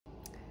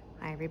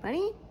Hi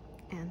everybody,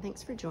 and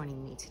thanks for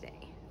joining me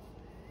today.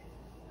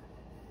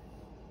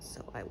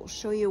 So I will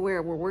show you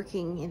where we're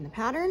working in the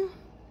pattern,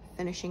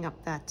 finishing up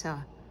that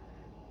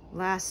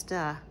last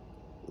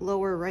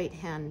lower right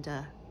hand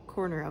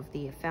corner of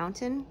the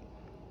fountain.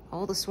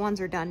 All the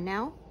swans are done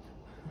now.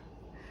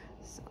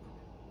 So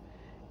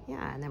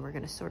yeah, and then we're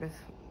going to sort of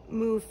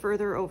move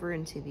further over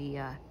into the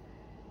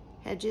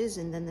hedges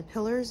and then the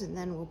pillars, and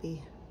then we'll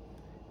be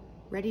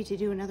ready to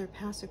do another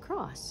pass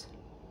across.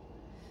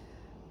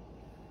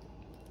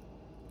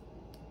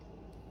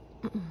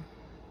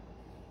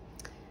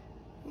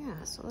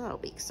 Yeah, so that'll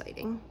be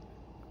exciting.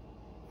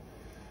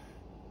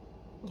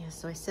 Yeah,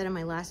 so I said in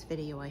my last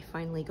video, I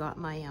finally got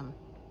my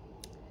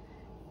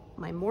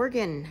my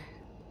Morgan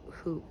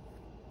hoop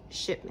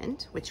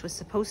shipment, which was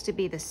supposed to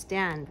be the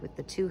stand with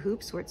the two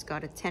hoops where it's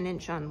got a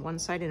 10-inch on one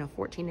side and a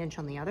 14-inch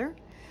on the other.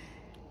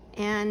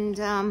 And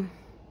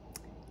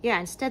yeah,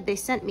 instead they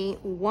sent me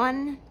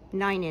one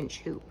 9-inch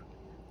hoop.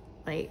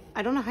 Like,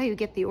 I don't know how you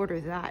get the order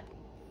that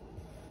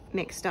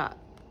mixed up.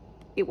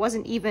 It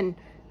wasn't even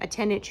a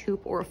 10-inch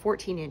hoop or a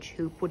 14-inch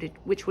hoop,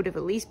 which would have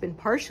at least been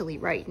partially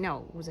right.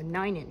 No, it was a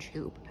 9-inch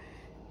hoop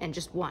and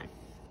just one.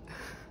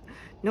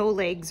 No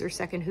legs or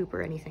second hoop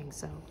or anything,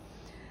 so.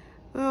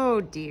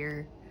 Oh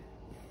dear.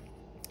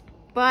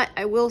 But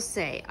I will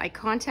say, I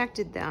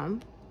contacted them,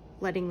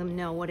 letting them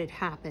know what had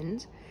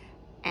happened,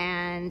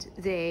 and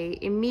they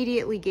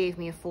immediately gave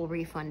me a full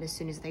refund as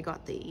soon as they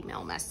got the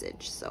email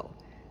message. So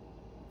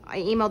I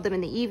emailed them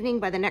in the evening.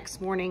 By the next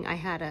morning, I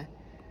had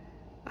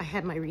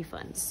my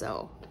refund.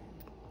 So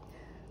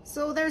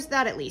there's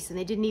that at least, and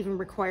they didn't even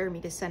require me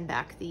to send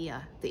back the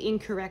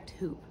incorrect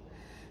hoop.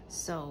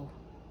 So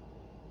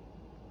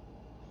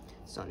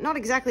not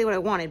exactly what I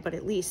wanted, but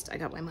at least I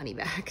got my money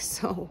back.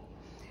 So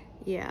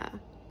yeah,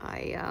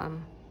 I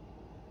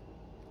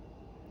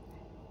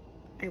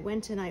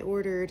went and I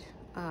ordered,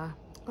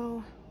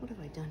 oh, what have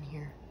I done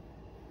here?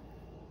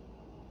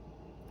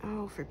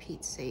 Oh, for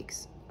Pete's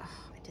sakes.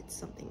 Oh, I did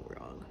something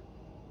wrong,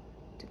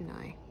 didn't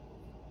I?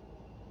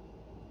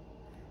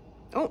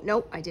 Oh,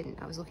 no, I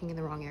didn't. I was looking in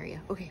the wrong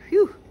area. Okay,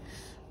 phew.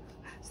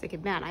 I was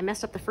thinking, man, I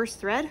messed up the first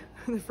thread,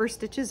 the first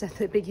stitches at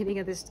the beginning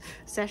of this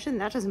session.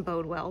 That doesn't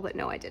bode well, but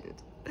no, I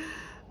didn't.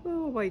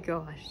 Oh my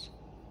gosh.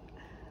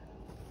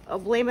 I'll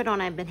blame it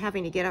on I've been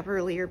having to get up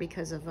earlier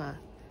because of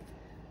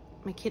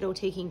my kiddo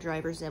taking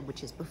driver's ed,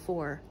 which is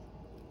before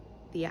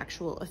the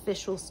actual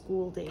official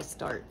school day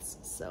starts.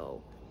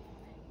 So,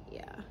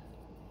 yeah.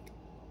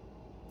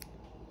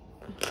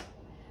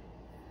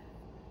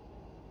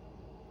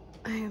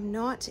 I am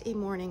not a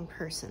morning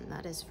person,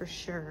 that is for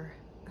sure.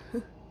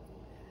 I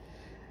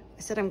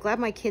said I'm glad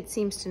my kid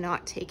seems to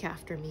not take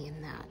after me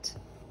in that.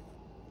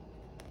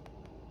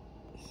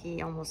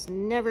 He almost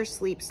never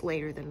sleeps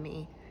later than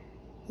me.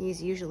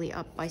 He's usually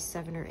up by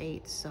 7 or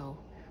 8, so.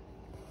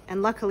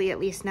 And luckily, at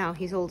least now,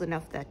 he's old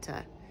enough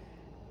that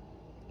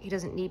he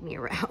doesn't need me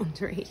around,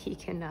 right? He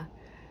can,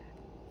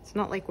 it's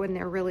not like when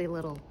they're really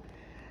little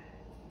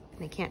and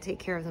they can't take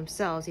care of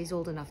themselves. He's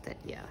old enough that,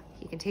 yeah,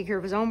 he can take care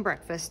of his own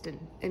breakfast and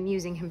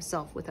amusing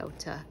himself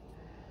without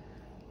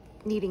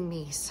needing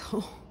me,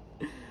 so.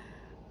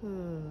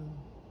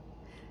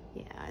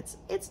 Yeah,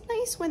 it's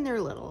nice when they're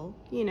little,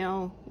 you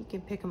know, you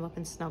can pick them up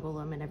and snuggle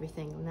them and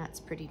everything, and that's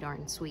pretty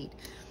darn sweet.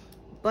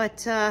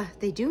 But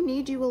they do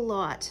need you a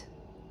lot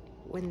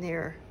when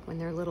they're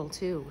little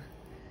too.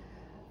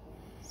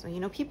 So, you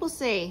know, people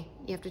say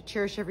you have to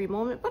cherish every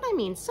moment, but I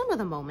mean, some of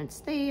the moments,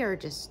 they are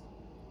just,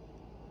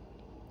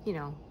 you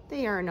know,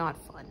 they are not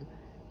fun.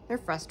 They're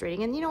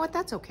frustrating, and you know what?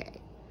 That's okay.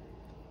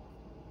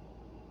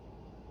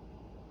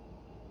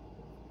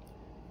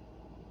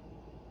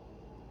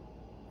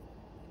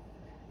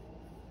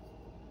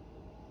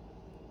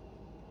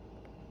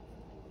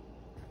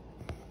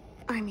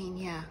 I mean,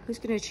 yeah, who's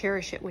gonna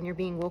cherish it when you're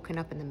being woken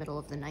up in the middle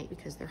of the night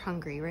because they're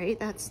hungry, right?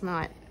 That's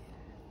not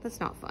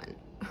fun.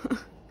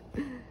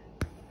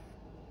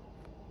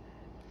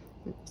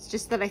 It's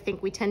just that I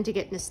think we tend to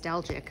get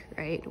nostalgic,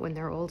 right, when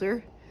they're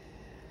older.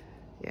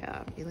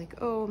 Yeah, be like,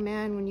 oh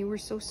man, when you were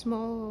so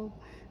small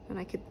and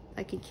I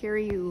could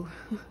carry you.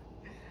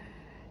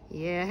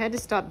 Yeah, I had to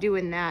stop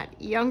doing that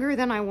younger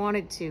than I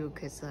wanted to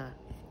because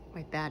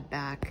my bad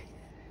back.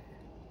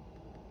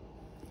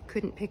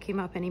 Couldn't pick him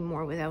up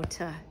anymore without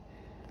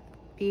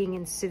being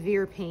in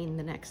severe pain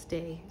the next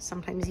day,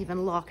 sometimes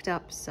even locked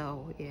up.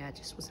 So yeah, it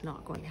just was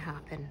not going to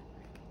happen.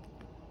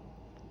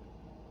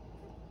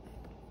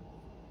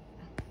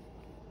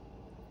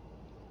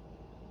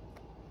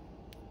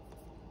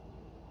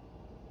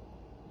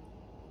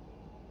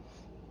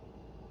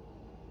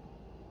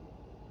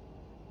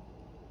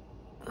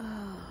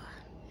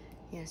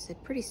 Yeah, I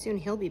said pretty soon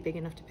he'll be big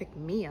enough to pick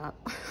me up.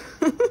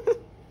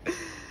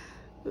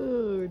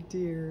 Oh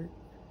dear.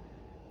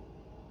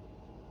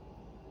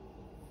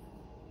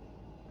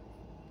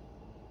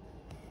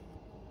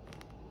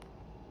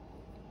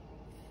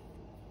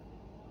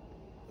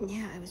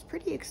 Yeah, I was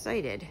pretty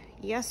excited.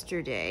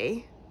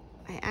 Yesterday,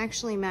 I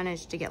actually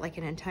managed to get like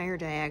an entire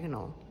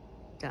diagonal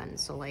done.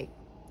 So like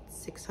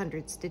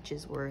 600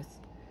 stitches worth.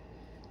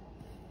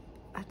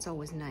 That's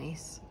always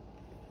nice.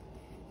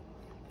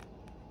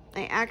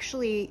 I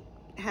actually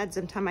had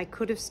some time. I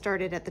could have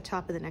started at the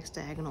top of the next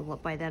diagonal,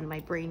 but by then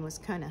my brain was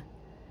kind of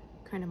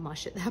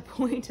mush at that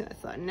point. And I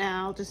thought,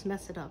 nah, I'll just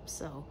mess it up.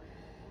 So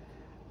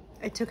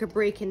I took a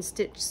break and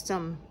stitched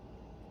some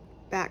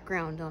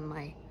background on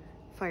my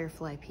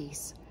firefly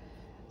piece.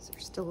 So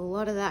there's still a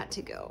lot of that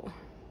to go.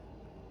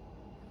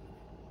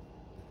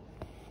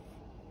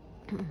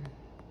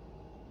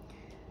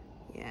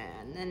 Yeah,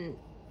 and then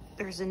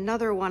there's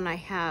another one I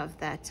have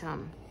that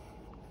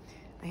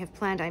I have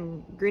planned.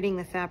 I'm gridding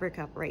the fabric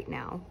up right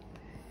now.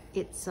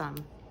 It's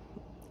an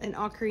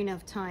Ocarina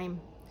of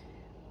Time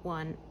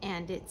one,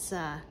 and it's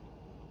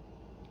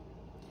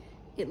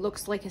it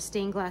looks like a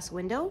stained glass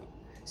window,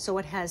 so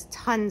it has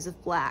tons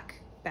of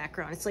black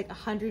background. It's like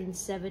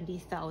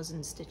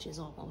 170,000 stitches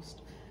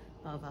almost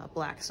of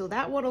black. So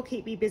that one will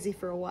keep me busy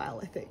for a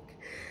while, I think.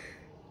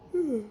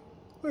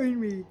 Pardon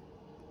me.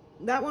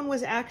 That one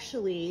was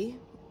actually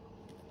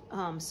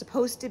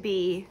supposed to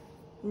be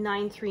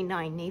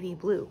 939 navy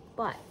blue,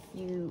 but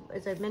you,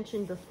 as I've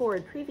mentioned before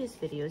in previous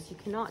videos, you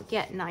cannot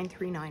get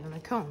 939 on a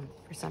cone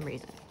for some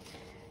reason.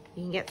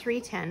 You can get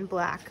 310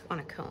 black on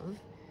a cone,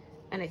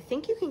 and I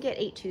think you can get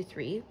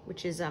 823,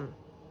 which is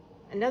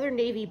another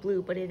navy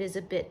blue, but it is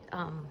a bit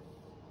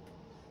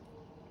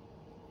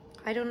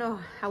I don't know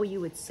how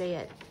you would say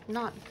it,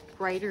 not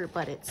brighter,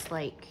 but it's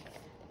like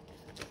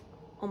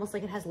almost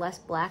like it has less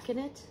black in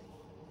it.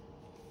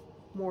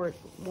 More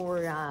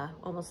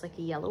almost like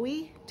a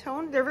yellowy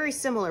tone. They're very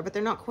similar, but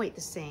they're not quite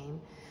the same.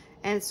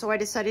 And so I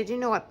decided, you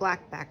know what,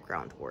 black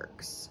background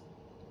works.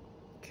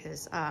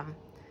 Because I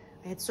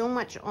had so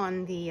much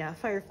on the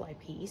firefly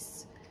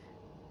piece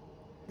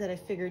that I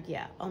figured,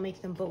 yeah, I'll make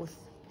them both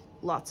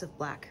lots of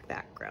black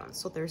backgrounds.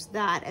 So there's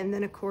that. And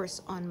then of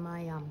course on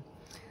my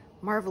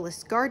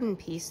Marvelous Garden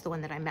piece, the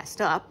one that I messed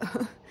up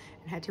and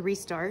had to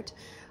restart,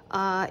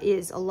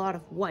 is a lot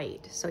of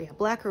white. So yeah,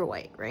 black or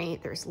white,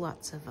 right? There's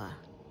lots of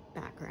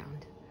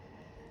background.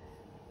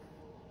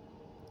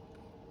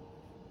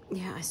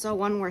 Yeah, I saw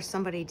one where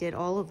somebody did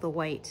all of the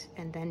white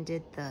and then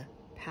did the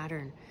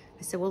pattern.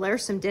 I said, well,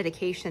 there's some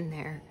dedication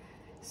there,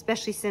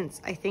 especially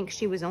since I think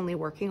she was only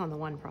working on the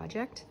one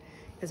project.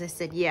 Because I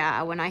said,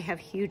 yeah, when I have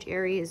huge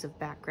areas of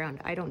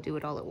background, I don't do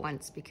it all at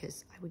once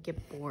because I would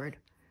get bored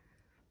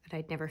and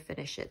I'd never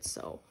finish it.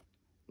 So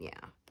yeah,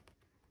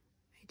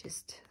 I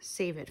just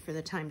save it for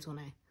the times when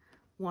I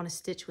want to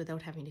stitch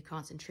without having to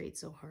concentrate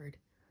so hard.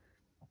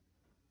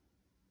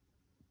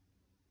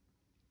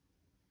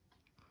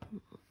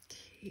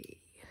 Okay.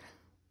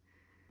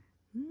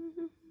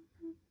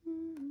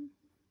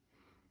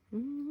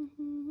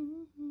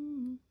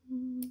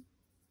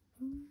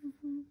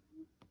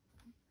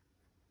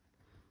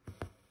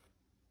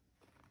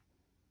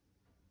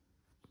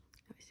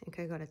 I think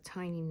I got a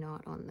tiny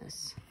knot on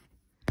this.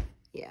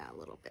 Yeah, a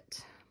little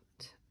bit.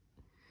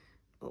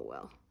 Oh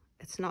well,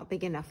 it's not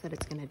big enough that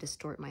it's going to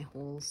distort my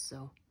holes,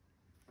 so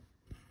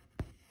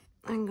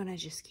I'm going to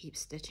just keep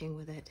stitching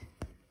with it.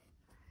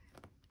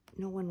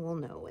 No one will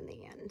know in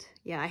the end.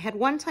 Yeah, I had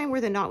one time where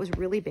the knot was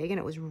really big and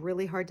it was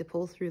really hard to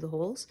pull through the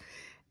holes.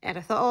 And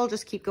I thought, oh, I'll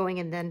just keep going.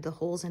 And then the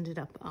holes ended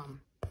up,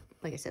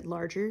 like I said,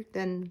 larger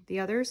than the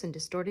others and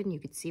distorted. And you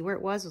could see where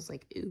it was. I was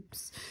like,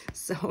 oops.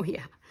 So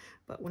yeah,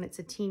 but when it's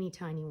a teeny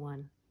tiny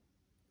one,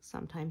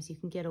 sometimes you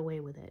can get away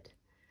with it.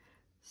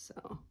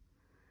 So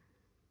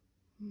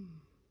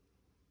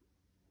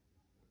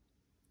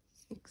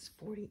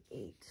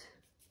 6:48.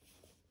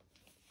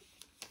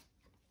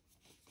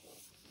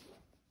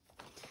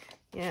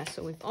 Yeah,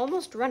 so we've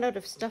almost run out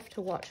of stuff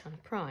to watch on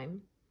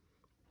Prime,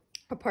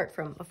 apart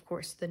from, of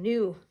course, the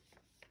new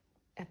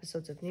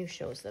episodes of new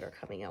shows that are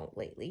coming out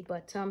lately.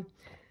 But I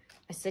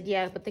said,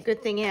 yeah, but the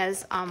good thing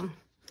is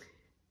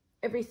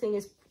everything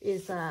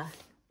is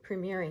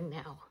premiering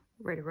now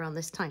right around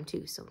this time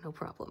too, so no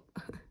problem.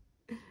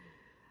 Yeah,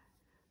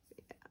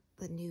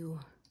 the new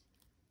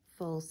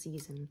fall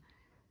season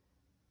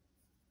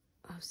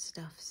of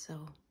stuff,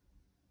 so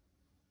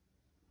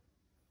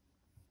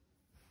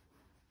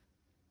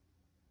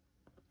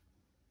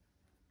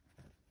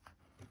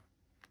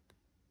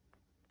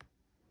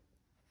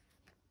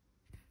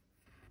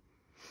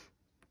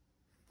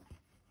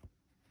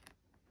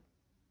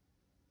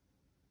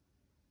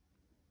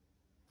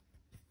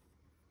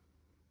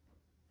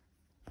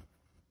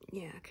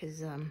yeah,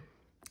 because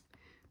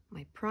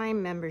my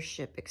Prime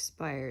membership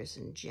expires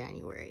in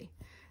January,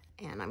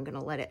 and I'm going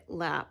to let it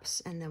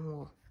lapse, and then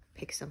we'll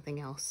pick something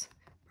else,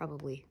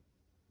 probably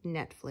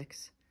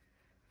Netflix,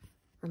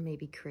 or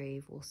maybe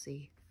Crave, we'll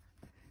see.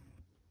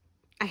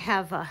 I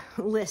have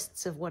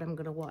lists of what I'm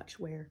going to watch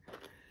where,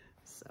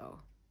 so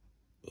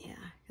yeah,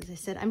 as I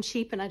said, I'm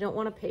cheap, and I don't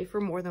want to pay for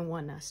more than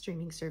one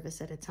streaming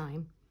service at a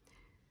time.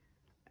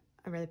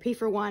 I'd rather pay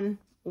for one,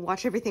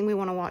 watch everything we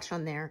want to watch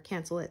on there,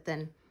 cancel it,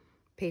 then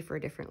pay for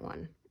a different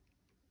one.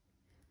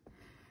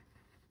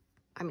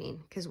 I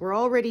mean, because we're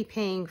already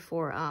paying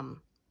for,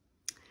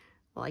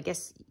 well, I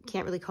guess you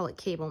can't really call it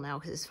cable now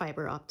because it's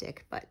fiber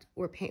optic, but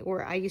we're paying,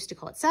 or I used to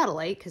call it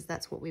satellite because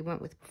that's what we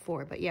went with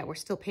before. But yeah, we're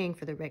still paying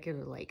for the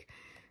regular, like,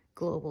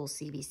 Global,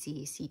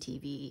 CBC,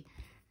 CTV,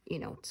 you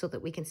know, so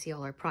that we can see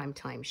all our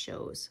primetime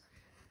shows,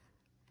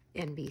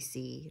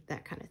 NBC,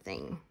 that kind of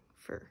thing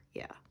for,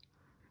 yeah,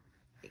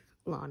 like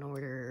Law and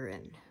Order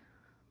and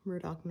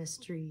Murdoch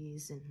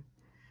Mysteries and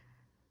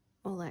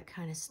all that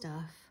kind of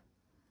stuff.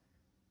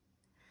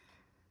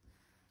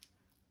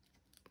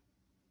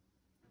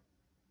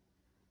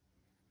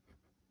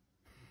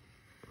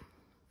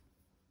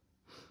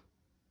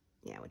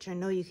 Yeah, which I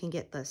know you can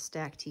get the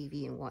Stack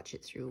TV and watch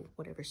it through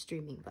whatever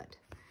streaming, but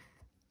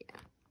yeah,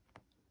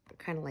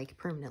 kind of like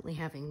permanently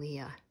having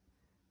the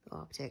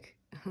optic.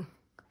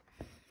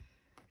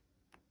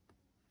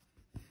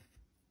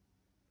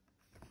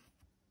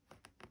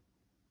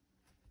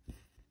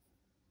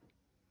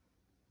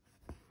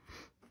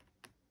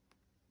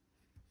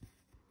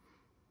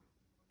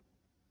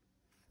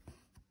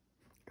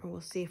 We'll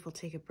see if we'll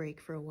take a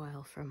break for a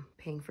while from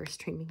paying for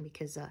streaming,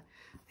 because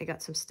I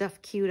got some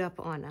stuff queued up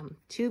on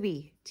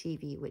Tubi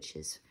TV, which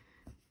is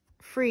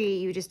free.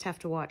 You just have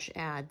to watch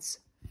ads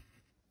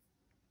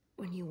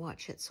when you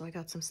watch it. So I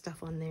got some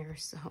stuff on there.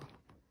 So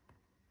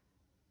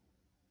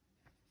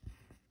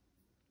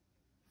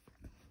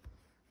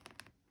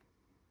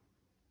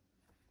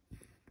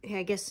yeah,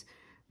 I guess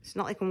it's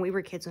not like when we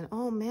were kids when,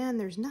 oh man,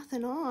 there's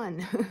nothing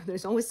on.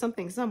 There's always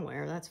something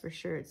somewhere, that's for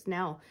sure. It's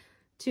now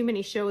too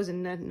many shows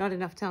and not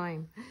enough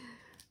time.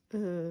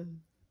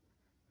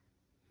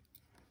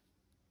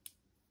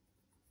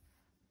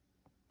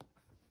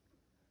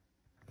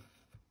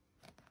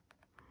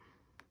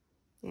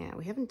 Yeah,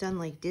 we haven't done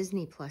like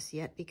Disney Plus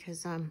yet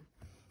because my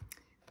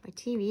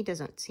TV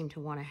doesn't seem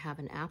to want to have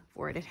an app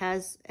for it. It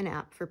has an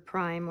app for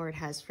Prime, or it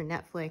has for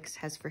Netflix,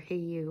 has for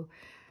Hayu,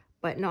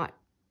 but not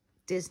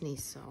Disney.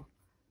 So,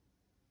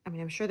 I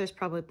mean, I'm sure there's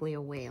probably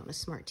a way on a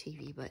smart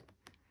TV, but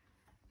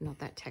I'm not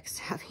that tech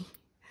savvy.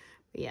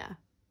 But yeah,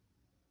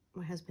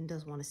 my husband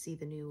does want to see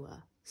the new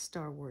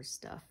Star Wars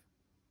stuff.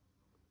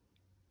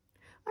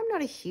 I'm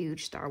not a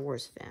huge Star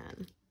Wars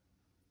fan,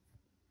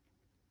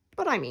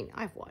 but I mean,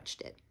 I've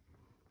watched it.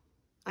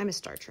 I'm a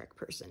Star Trek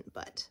person,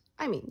 but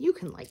I mean, you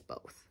can like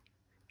both.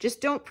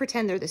 Just don't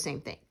pretend they're the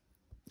same thing.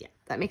 Yeah,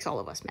 that makes all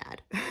of us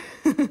mad.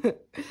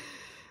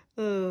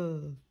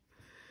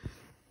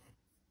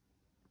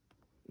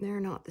 They're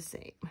not the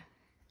same.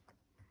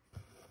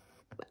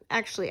 But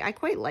actually, I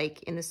quite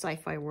like in the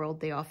sci-fi world,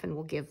 they often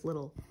will give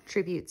little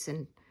tributes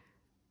and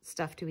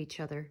stuff to each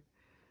other.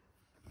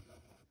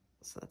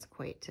 So that's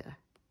quite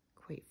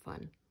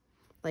fun.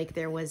 Like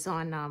there was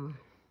on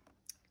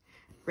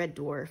Red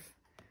Dwarf,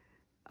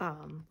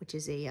 which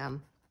is a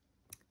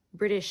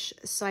British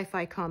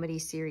sci-fi comedy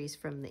series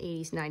from the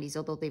 80s, 90s,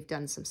 although they've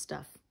done some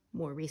stuff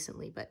more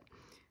recently, but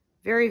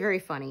very, very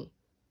funny.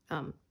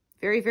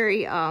 Very,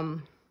 very,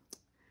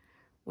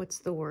 what's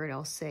the word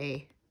I'll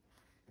say?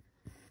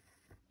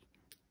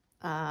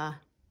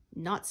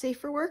 Not safe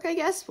for work, I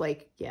guess.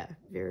 Like, yeah,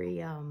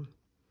 very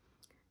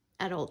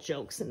adult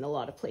jokes in a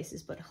lot of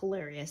places, but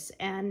hilarious.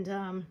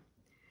 And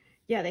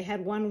yeah, they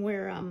had one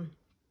where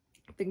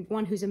the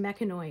one who's a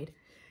mechanoid,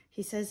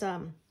 he says,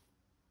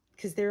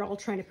 because they're all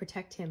trying to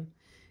protect him,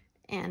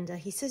 and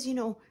he says, you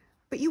know,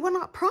 but you will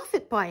not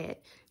profit by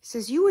it. He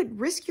says, you would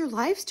risk your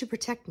lives to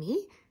protect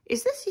me?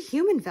 Is this a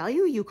human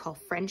value you call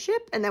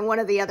friendship? And then one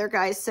of the other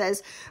guys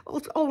says,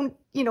 oh,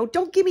 you know,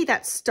 don't give me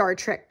that Star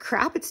Trek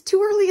crap. It's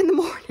too early in the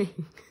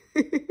morning.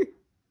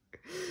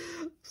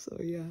 So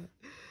yeah,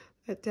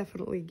 that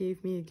definitely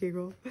gave me a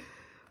giggle.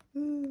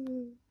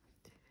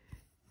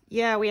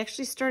 Yeah, we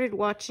actually started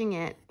watching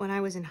it when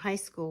I was in high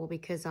school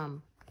because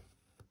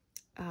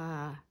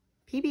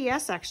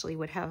PBS actually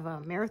would have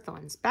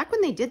marathons. Back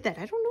when they did that,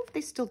 I don't know if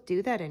they still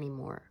do that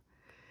anymore,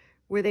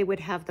 where they would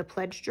have the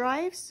pledge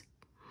drives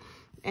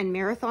and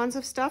marathons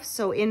of stuff.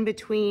 So in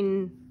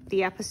between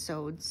the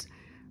episodes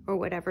or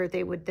whatever,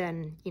 they would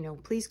then, you know,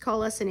 please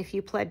call us, and if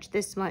you pledge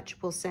this much,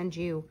 we'll send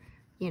you,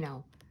 you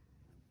know,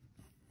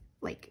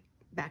 like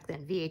back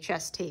then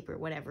VHS tape or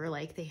whatever.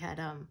 Like they had,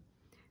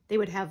 they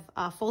would have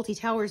Faulty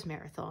Towers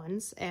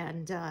marathons,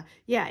 and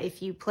yeah,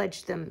 if you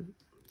pledged them,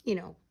 you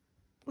know,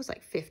 it was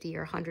like $50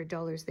 or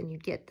 $100, then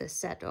you'd get the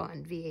set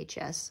on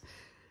VHS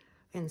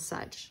and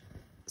such.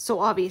 So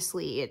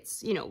obviously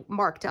it's, you know,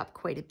 marked up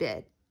quite a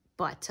bit,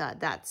 but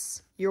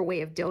that's your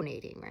way of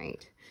donating,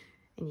 right?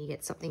 And you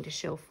get something to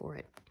show for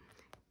it.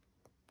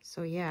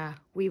 So yeah,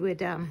 we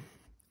would,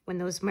 when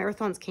those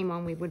marathons came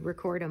on, we would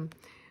record them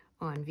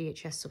on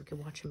VHS so we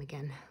could watch them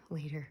again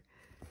later.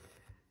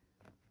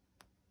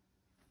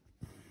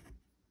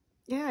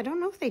 Yeah, I don't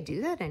know if they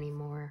do that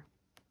anymore.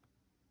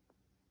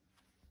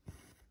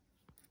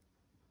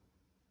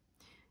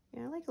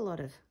 Yeah, I like a lot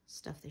of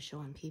stuff they show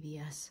on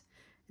PBS.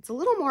 It's a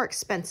little more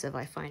expensive,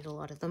 I find, a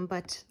lot of them,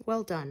 but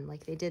well done.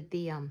 Like they did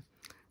the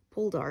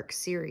Poldark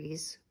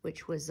series,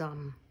 which was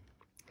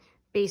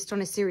based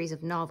on a series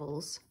of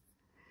novels.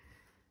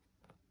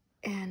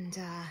 And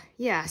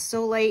yeah,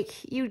 so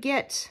like you'd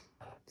get,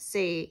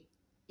 say,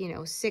 you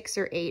know, 6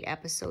 or 8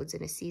 episodes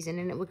in a season,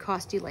 and it would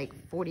cost you like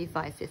 $45,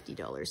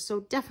 $50.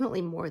 So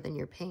definitely more than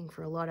you're paying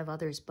for a lot of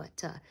others.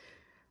 But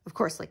of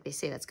course, like they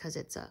say, that's because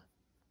it's a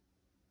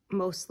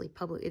mostly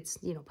public, it's,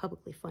 you know,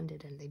 publicly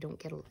funded, and they don't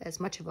get as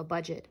much of a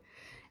budget.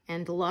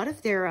 And a lot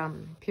of their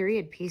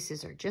period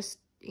pieces are just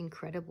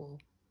incredible.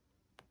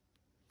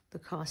 The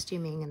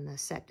costuming and the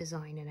set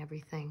design and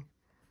everything.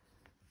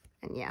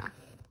 And yeah,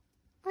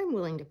 I'm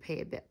willing to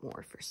pay a bit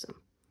more for some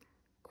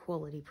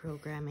quality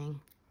programming.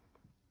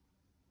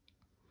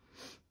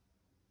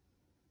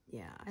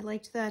 Yeah, I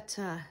liked that.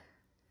 I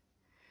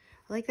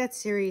like that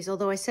series.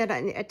 Although I said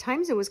at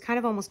times it was kind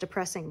of almost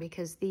depressing,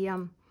 because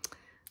the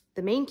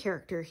main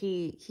character,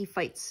 he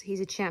fights. He's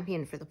a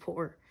champion for the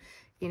poor,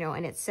 you know,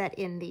 and it's set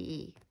in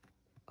the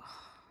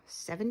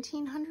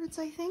 1700s,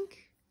 I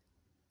think.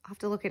 I'll have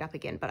to look it up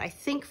again, but I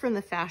think from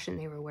the fashion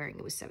they were wearing,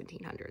 it was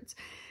 1700s,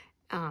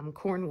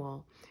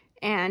 Cornwall.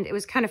 And it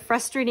was kind of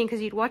frustrating,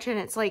 because you'd watch it and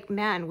it's like,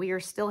 man, we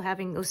are still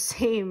having those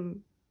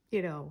same,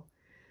 you know,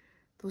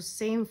 those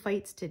same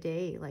fights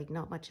today. Like,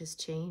 not much has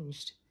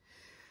changed.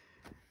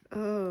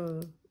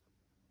 Oh.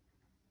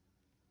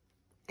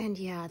 And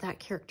yeah, that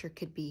character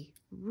could be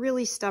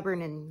really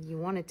stubborn, and you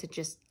wanted to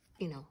just,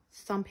 you know,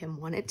 thump him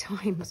one at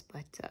times,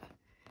 but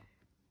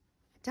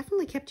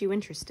definitely kept you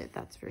interested,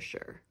 that's for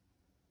sure.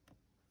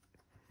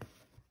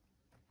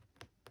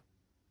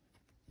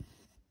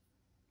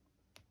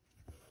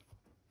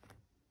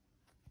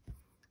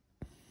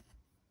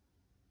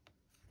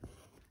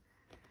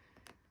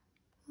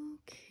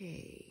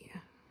 Okay.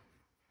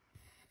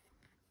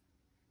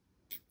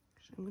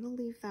 I'm going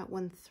to leave that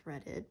one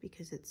threaded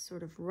because it's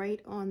sort of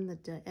right on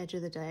the edge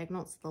of the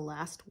diagonal. It's the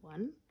last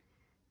one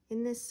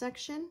in this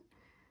section,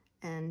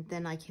 and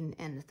then I can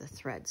end the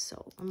thread.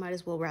 So I might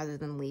as well, rather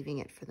than leaving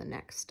it for the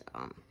next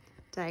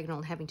diagonal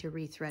and having to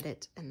rethread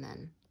it and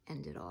then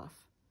end it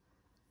off.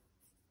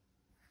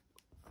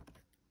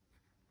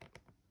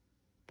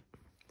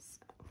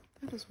 So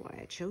that is why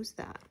I chose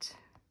that.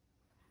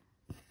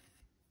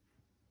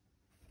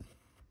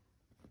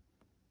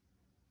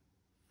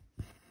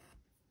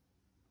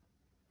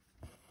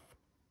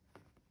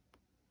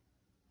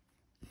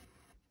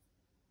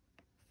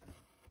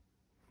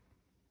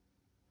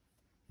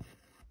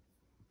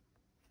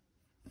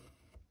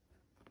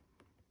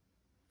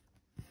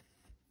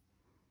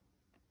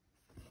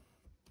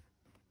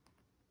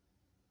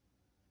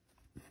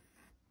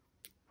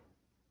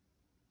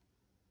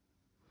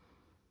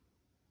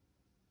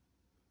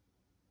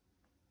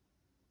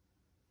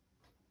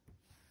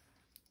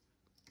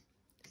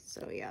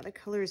 So yeah, the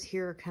colors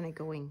here are kind of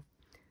going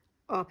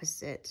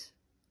opposite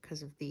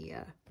because of the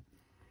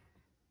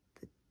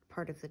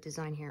part of the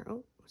design here.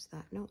 Oh, was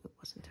that? No, it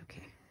wasn't.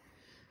 Okay.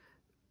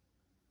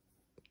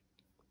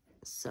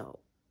 So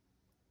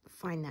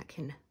find that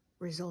can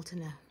result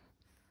in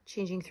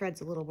changing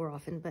threads a little more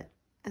often, but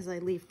as I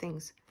leave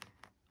things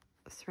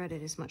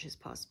threaded as much as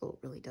possible,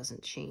 it really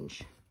doesn't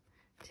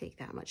take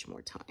that much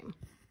more time,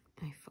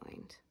 I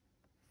find.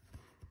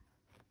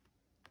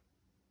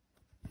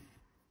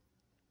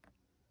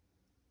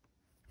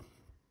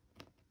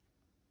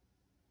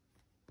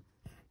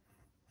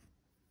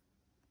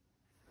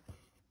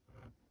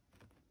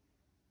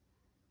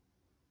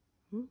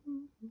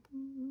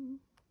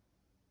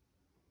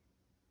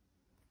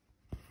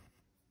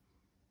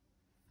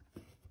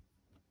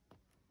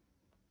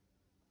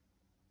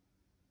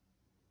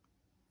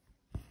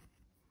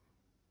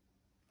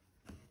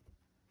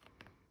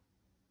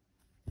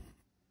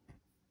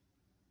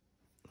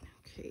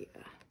 Okay,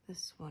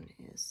 this one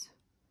is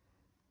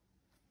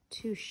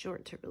too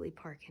short to really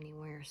park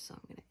anywhere, so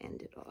I'm going to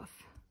end it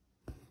off.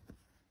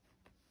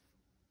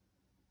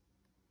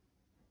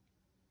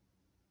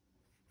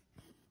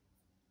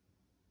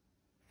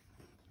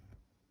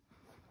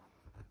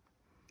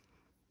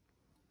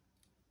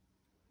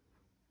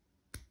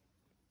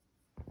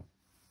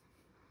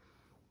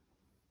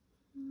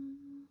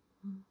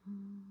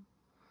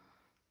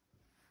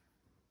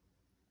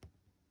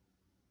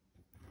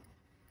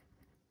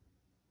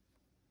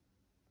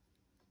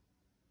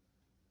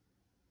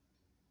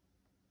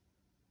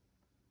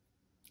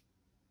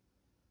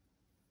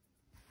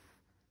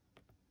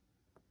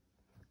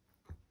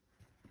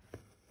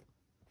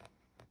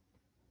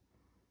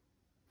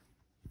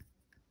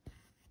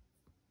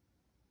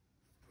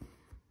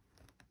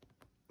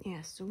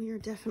 Yeah, so we are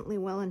definitely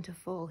well into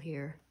fall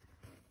here,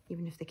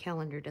 even if the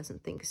calendar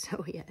doesn't think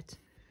so yet.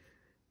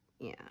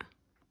 Yeah,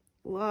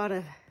 a lot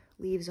of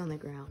leaves on the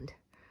ground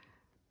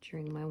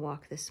during my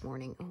walk this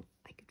morning. Oh,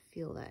 I could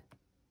feel that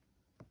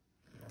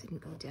it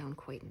didn't go down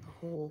quite in the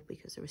hole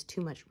because there was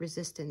too much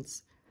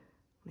resistance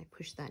when I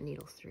pushed that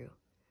needle through.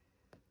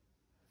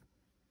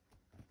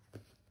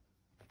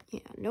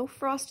 Yeah, no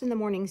frost in the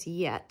mornings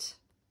yet,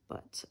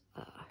 but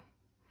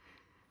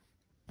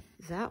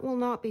that will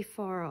not be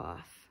far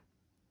off.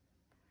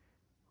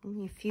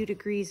 Only a few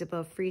degrees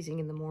above freezing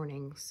in the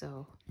morning,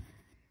 so.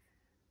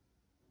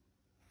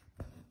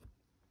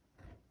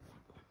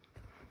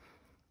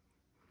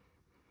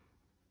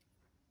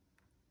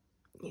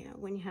 Yeah,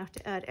 when you have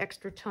to add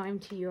extra time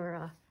to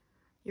your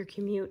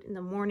commute in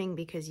the morning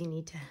because you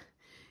need to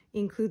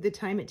include the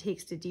time it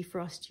takes to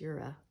defrost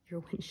your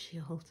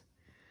windshield.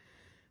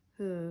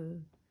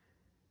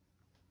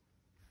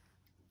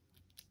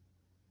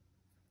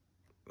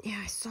 Yeah,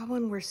 I saw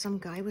one where some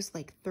guy was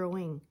like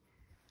throwing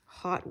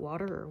hot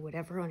water or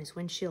whatever on his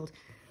windshield.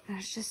 And I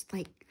was just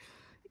like,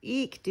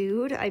 eek,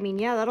 dude. I mean,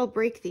 yeah, that'll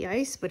break the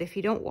ice, but if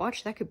you don't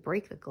watch, that could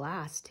break the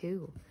glass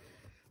too.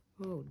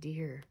 Oh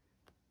dear.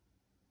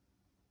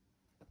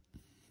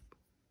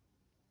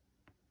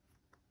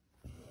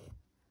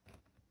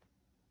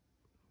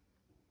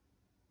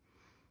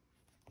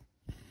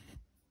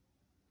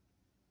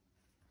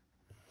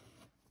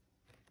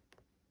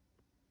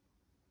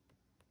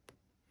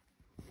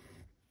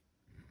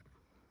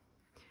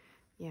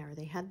 Yeah, or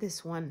they had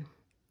this one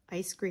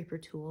ice scraper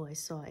tool I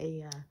saw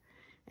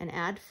an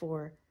ad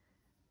for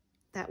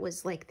that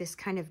was like this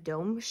kind of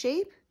dome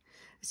shape.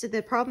 So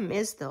the problem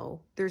is though,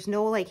 there's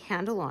no like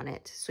handle on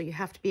it. So you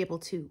have to be able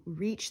to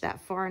reach that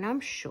far, and I'm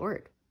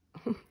short.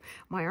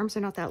 My arms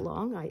are not that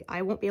long.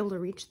 I won't be able to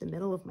reach the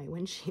middle of my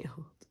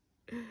windshield.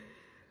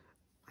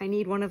 I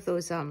need one of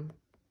those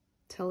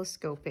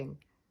telescoping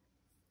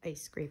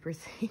ice scraper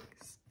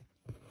things.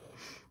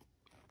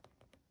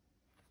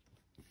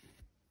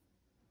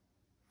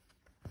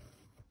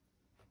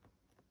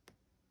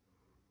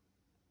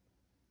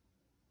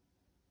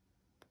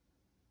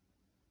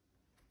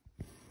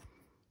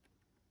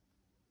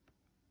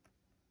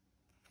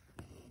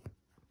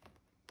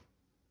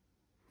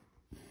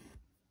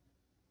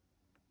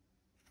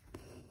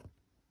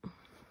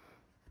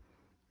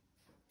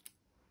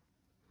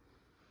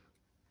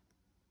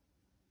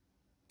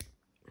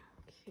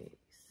 Okay,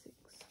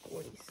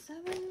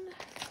 647.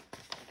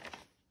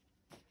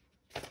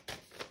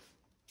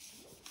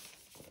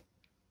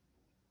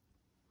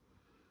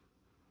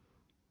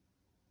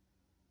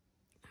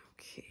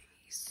 Okay,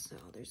 so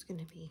there's going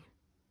to be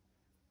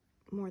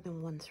more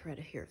than one thread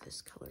here of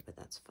this color, but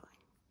that's fine.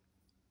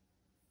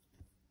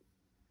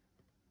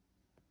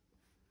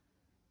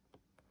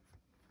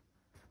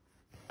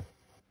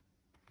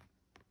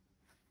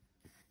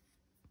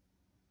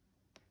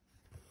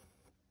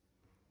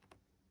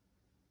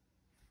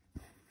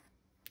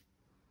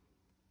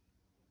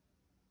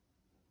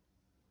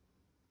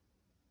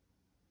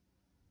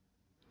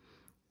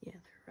 Yeah,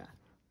 they're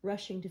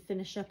rushing to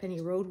finish up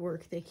any road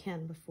work they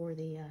can before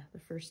the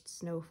first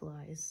snow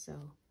flies, so.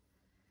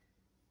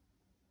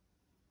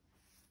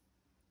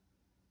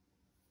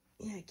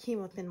 Yeah, it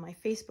came up in my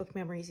Facebook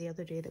memories the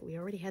other day that we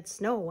already had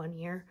snow one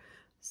year,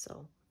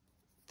 so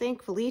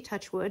thankfully,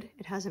 touch wood,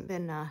 it hasn't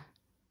been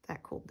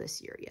that cold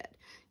this year yet.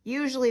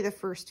 Usually the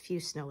first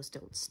few snows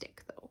don't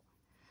stick though,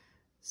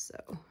 so.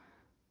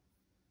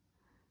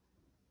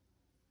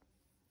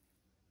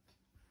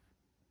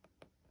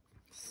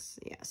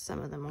 Yeah, some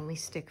of them only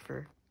stick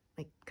for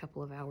like a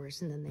couple of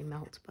hours and then they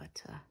melt,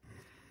 but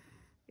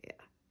yeah,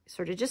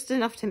 sort of just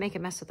enough to make a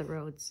mess of the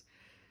roads.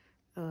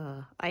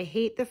 I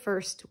hate the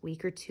first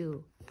week or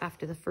two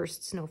after the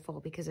first snowfall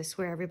because I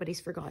swear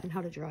everybody's forgotten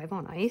how to drive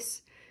on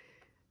ice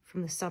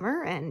from the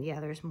summer, and yeah,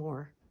 there's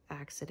more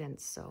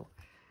accidents, so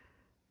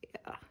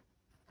yeah.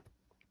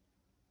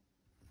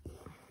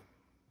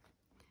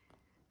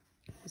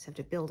 Just have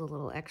to build a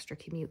little extra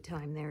commute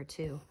time there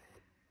too.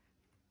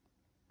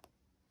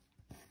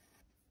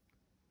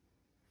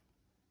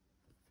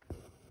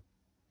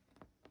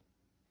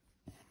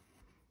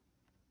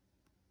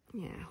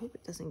 Yeah, I hope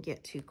it doesn't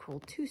get too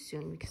cold too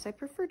soon because I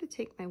prefer to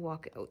take my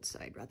walk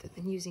outside rather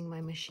than using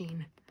my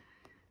machine.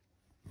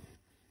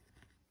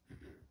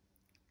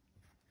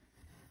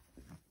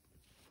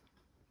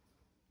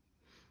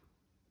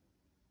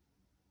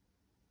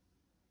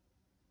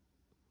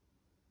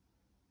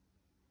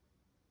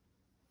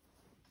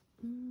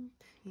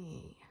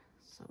 Okay,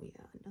 so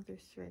yeah, another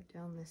thread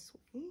down this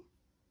way.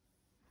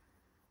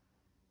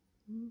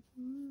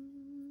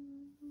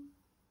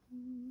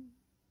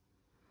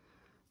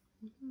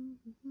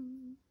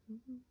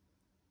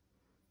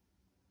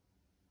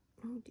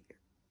 Oh dear.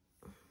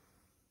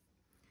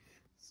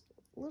 It's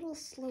a little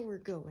slower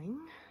going.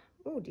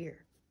 Oh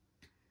dear.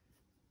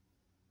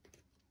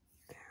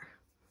 There.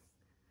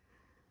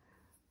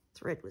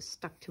 Thread was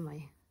stuck to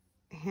my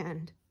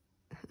hand.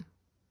 Yeah,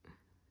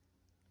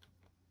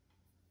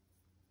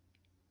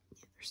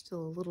 they're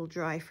still a little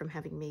dry from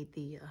having made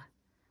the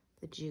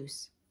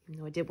juice.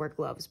 Even though I did wear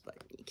gloves,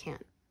 but you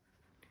can't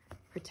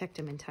protect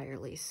them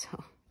entirely,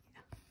 so.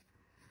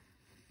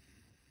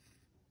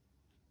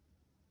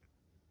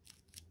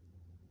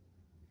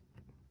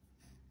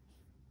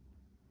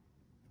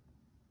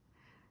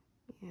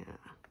 Yeah,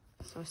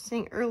 so I was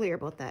saying earlier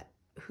about that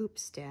hoop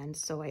stand,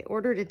 so I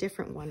ordered a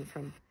different one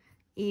from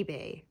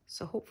eBay,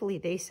 so hopefully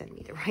they send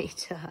me the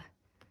right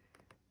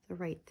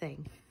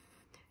thing.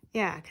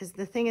 Yeah, because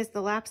the thing is,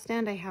 the lap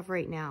stand I have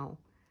right now,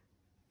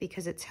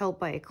 because it's held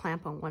by a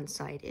clamp on one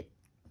side, it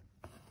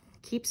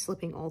keeps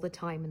slipping all the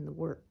time and the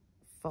work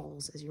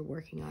falls as you're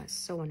working on it. It's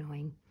so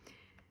annoying.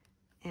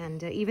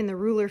 And even the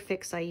ruler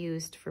fix I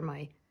used for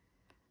my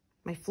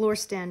floor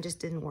stand just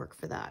didn't work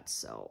for that,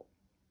 so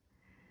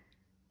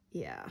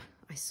yeah,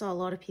 I saw a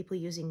lot of people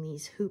using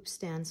these hoop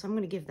stands, so I'm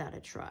going to give that a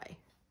try.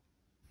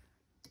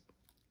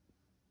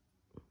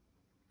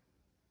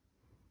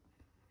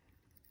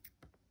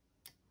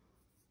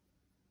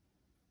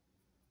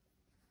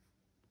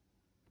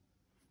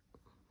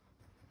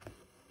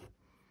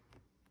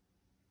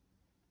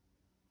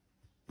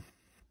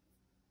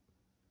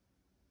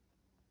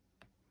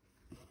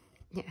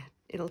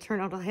 it'll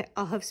turn out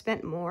I'll have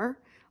spent more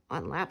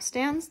on lap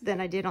stands than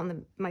I did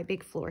on my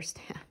big floor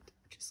stand,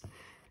 which is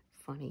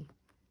funny.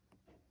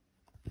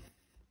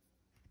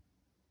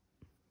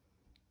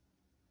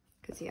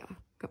 Because, yeah,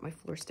 got my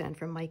floor stand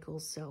from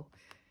Michael's, so...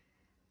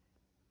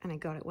 And I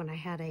got it when I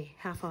had a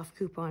half-off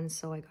coupon,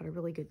 so I got a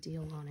really good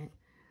deal on it.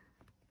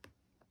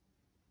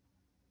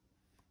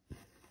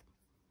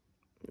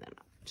 And then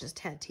I just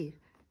had to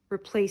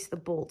replace the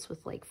bolts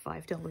with like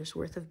 $5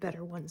 worth of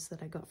better ones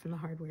that I got from the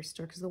hardware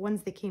store, because the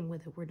ones that came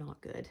with it were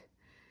not good.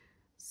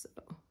 So...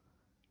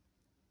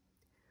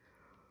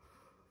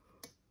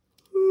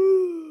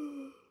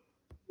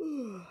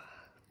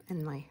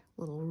 And my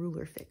little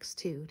ruler fix,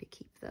 too, to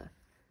keep the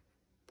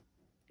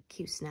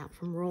Q-snap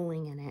from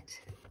rolling in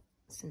it,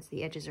 since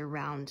the edges are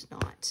round,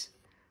 not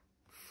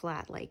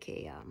flat like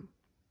a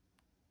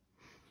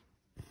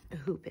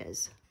hoop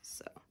is.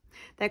 So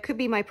that could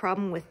be my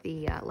problem with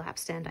the lap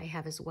stand I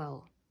have as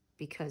well,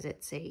 because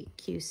it's a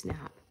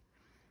Q-snap.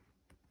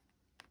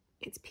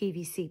 It's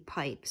PVC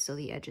pipe, so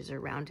the edges are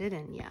rounded,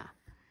 and yeah,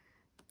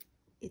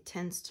 it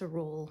tends to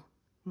roll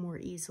more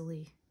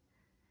easily.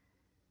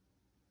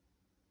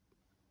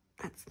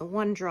 That's the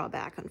one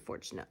drawback,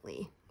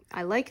 unfortunately.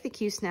 I like the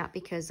Q-snap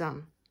because I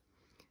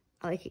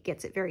like it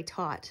gets it very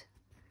taut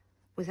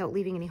without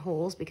leaving any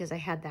holes, because I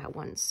had that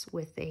once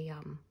with a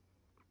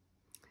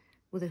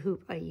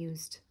hoop I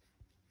used.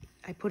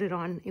 I put it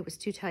on, it was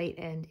too tight,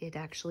 and it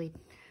actually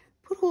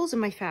put holes in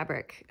my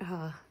fabric.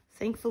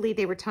 Thankfully,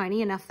 they were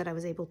tiny enough that I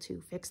was able to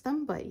fix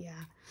them, but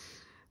yeah,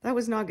 that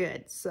was not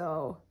good.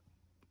 So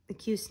the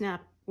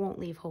Q-snap won't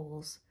leave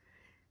holes.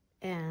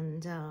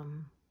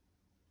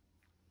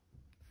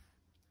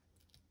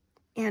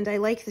 And I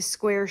like the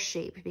square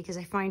shape, because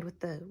I find with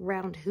the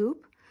round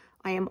hoop,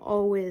 I am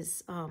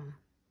always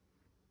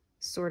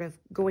sort of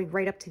going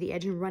right up to the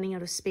edge and running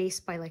out of space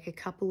by like a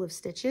couple of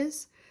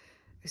stitches.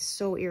 It's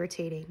so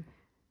irritating.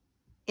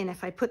 And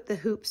if I put the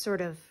hoop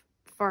sort of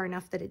far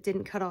enough that it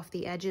didn't cut off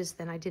the edges,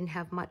 then I didn't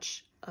have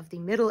much of the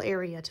middle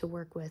area to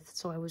work with.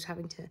 So I was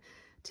having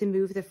to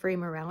move the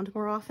frame around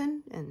more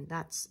often, and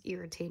that's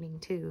irritating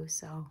too.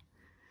 So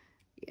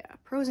yeah,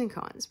 pros and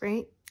cons,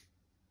 right?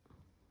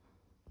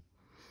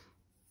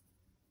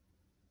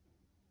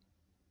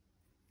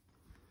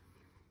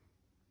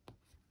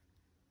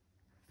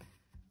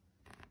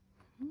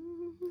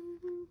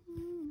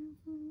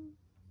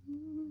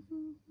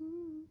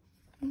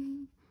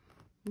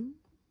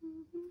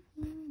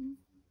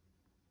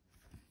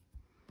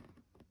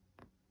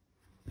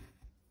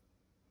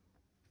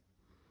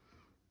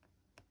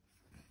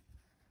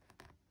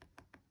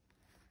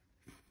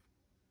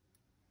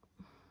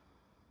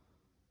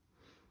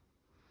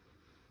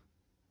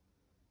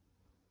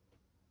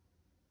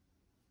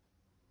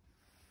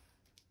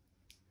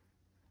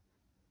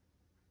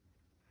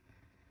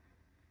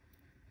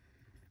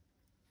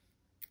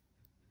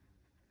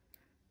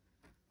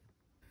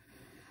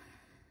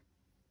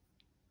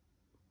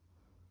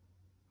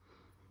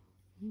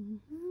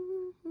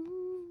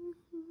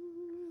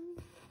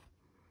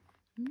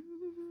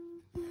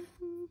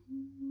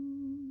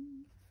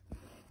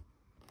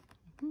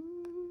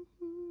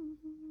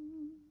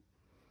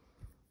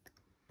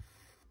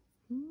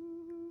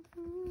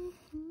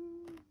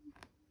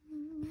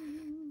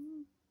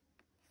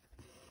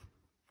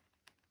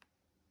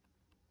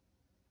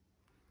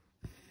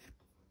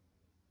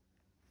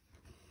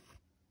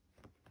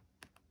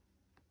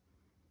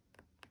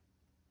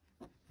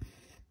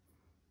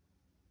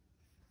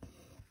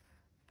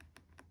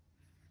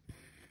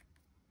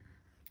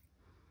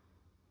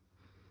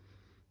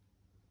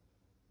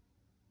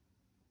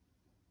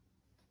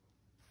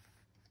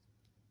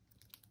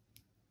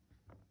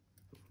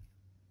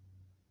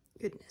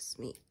 Goodness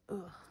me.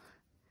 Ugh.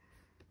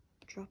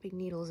 Dropping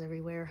needles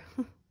everywhere.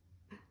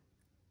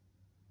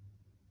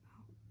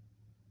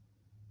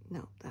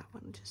 No, that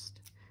one just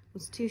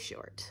was too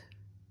short.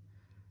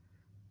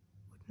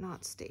 Would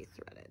not stay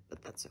threaded,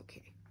 but that's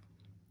okay.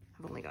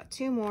 I've only got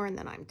 2 more and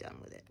then I'm done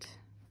with it.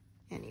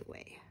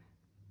 Anyway.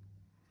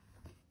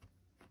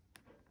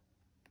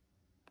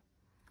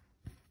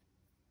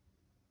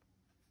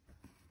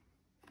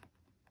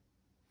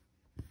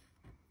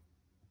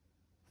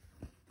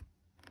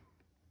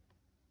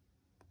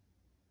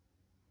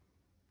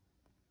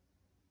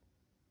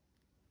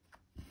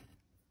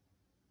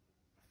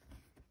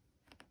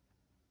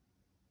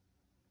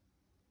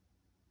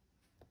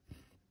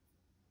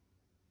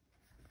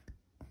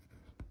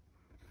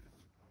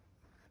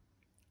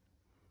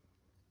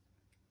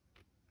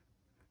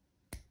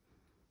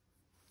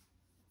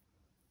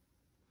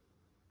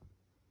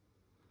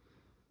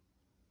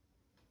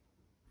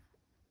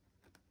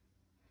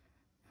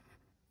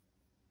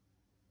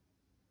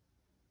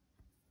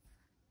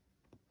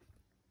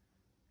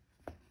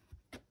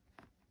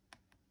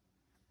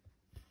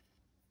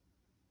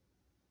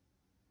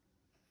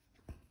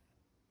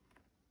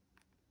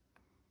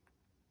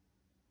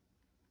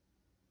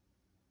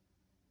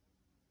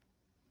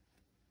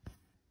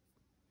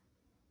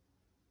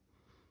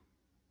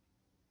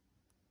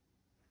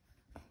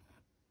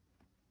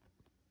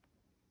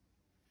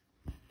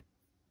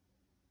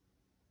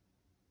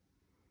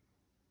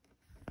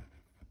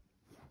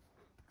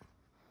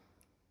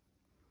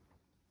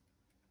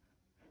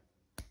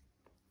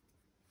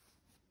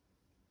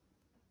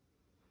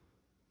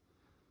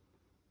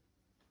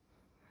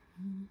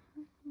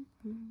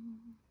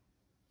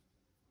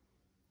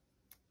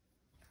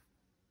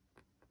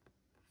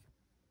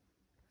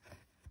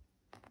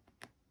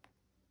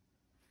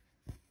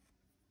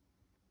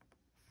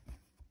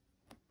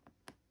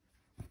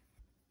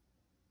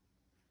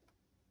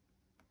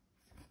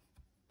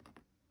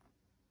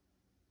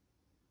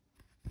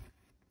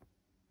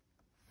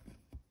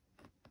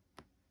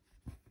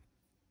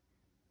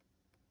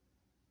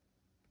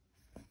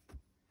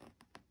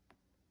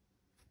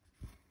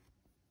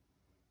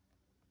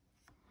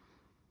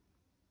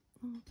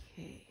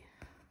 Okay,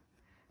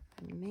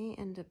 I may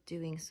end up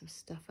doing some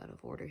stuff out of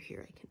order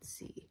here, I can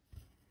see,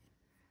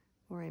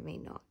 or I may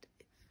not.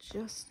 It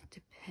just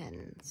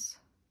depends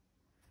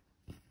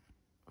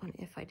on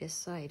if I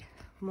decide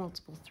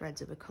multiple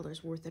threads of a color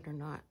is worth it or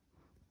not.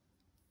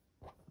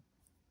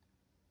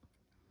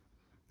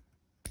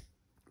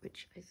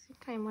 Which I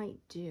think I might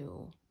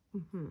do.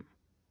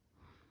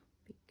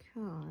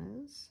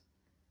 Because,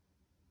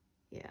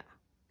 yeah,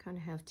 kind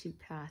of have two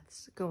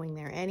paths going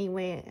there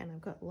anyway, and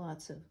I've got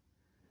lots of,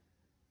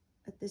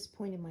 at this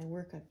point in my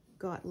work, I've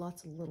got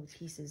lots of little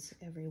pieces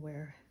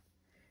everywhere.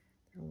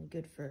 They're only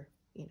good for,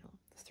 you know,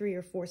 3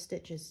 or 4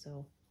 stitches,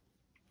 so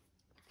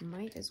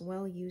might as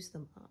well use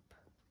them up.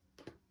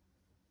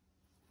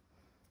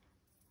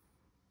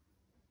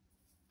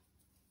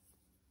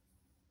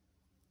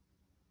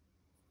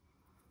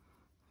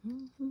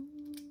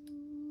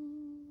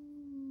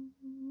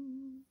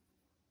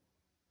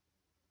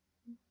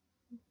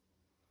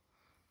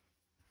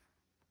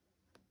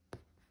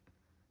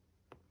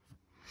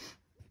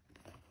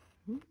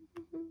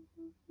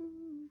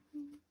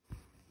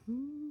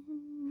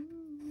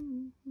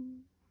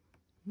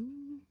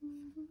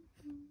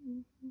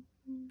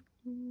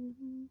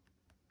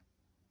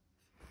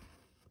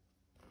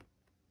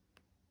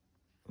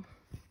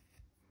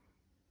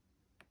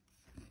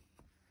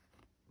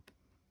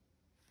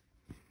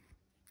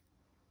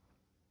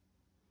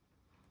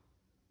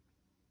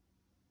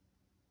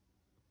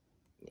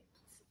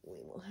 We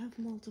will have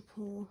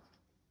multiple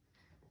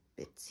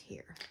bits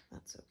here.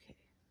 That's okay.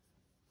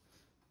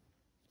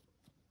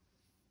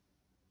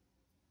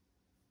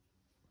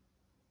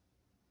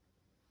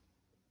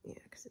 Yeah,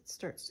 because it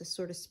starts to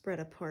sort of spread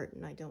apart,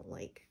 and I don't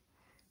like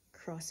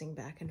crossing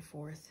back and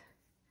forth.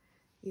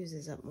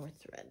 Uses up more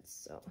threads,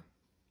 so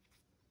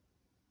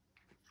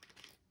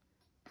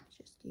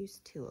just use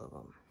 2 of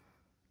them.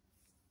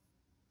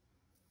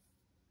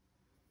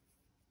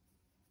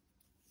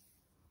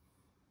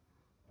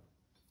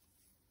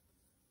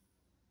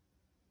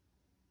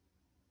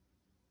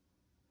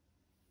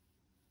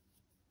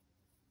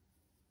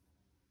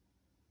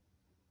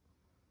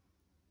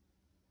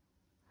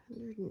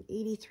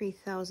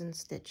 $183,000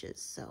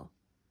 stitches, so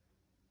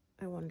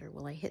I wonder,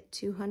 will I hit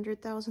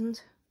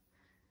 200,000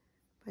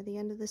 by the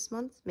end of this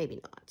month? Maybe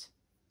not.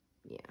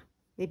 Yeah,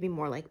 maybe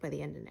more like by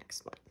the end of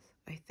next month,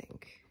 I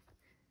think.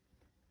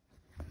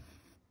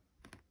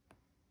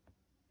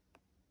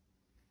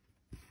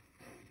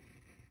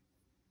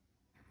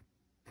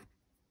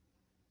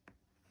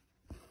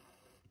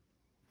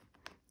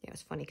 Yeah, it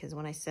was funny because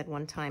when I said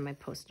one time, I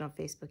posted on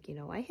Facebook, you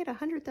know, I hit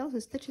 100,000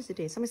 stitches a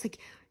day. Somebody's like,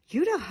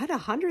 you'd have had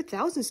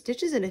 100,000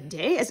 stitches in a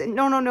day? I said,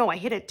 no, I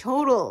hit a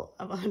total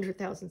of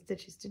 100,000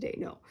 stitches today.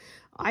 No,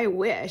 I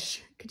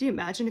wish. Could you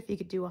imagine if you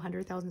could do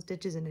 100,000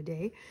 stitches in a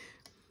day?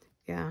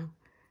 Yeah,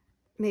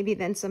 maybe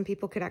then some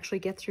people could actually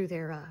get through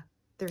their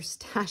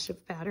stash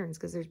of patterns,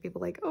 because there's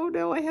people like, oh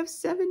no, I have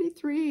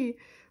 73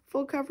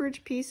 full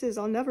coverage pieces.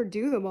 I'll never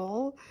do them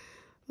all.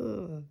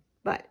 Ugh.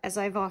 But as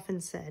I've often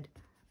said,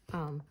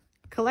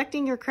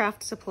 collecting your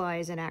craft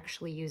supplies and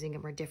actually using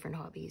them are different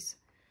hobbies.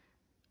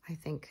 I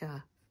think,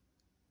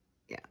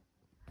 yeah.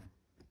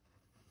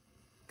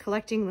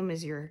 Collecting them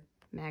is your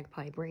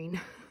magpie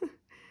brain. It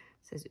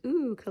says,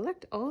 ooh,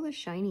 collect all the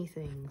shiny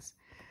things.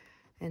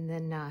 And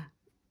then I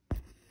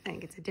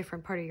think it's a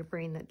different part of your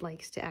brain that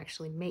likes to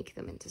actually make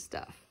them into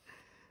stuff.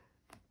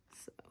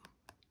 So.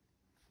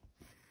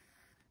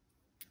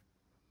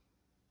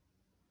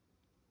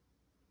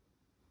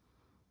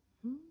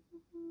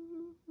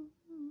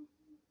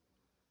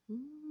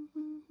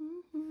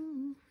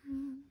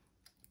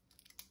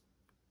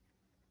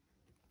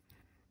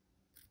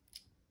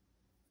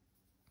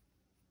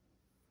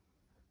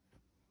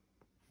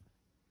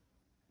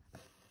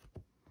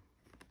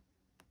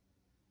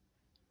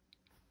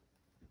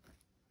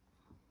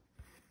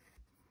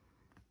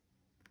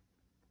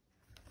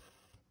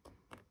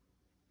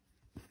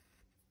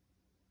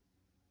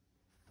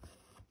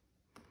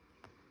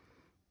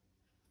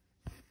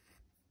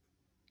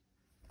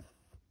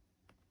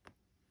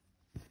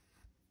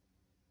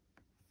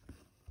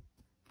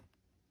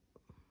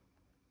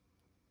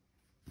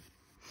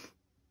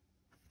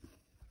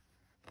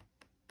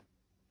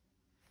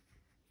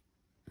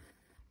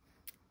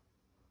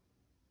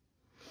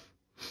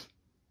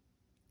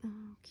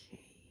 Okay.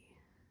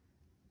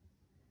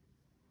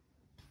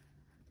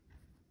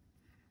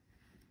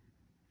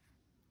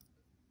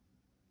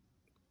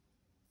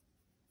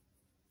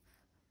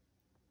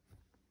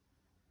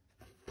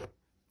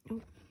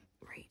 Oh,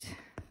 right. It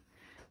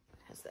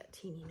has that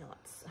teeny knot,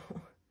 so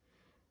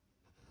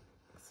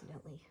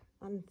accidentally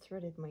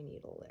unthreaded my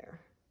needle there.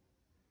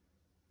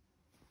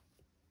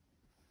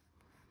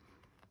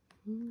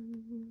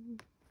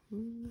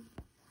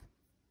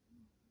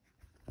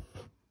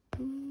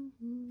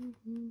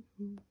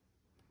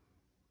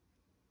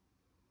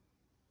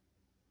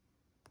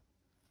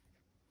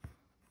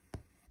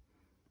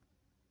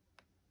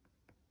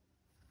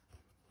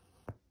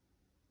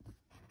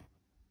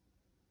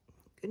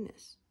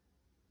 Goodness,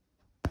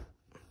 I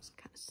was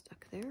kind of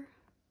stuck there.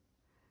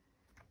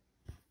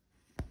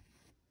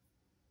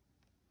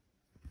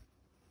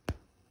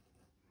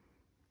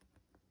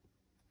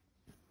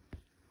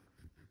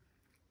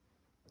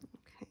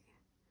 Okay,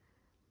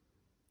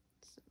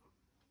 so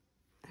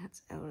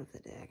that's out of the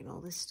diagonal.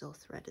 This is still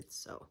threaded,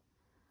 so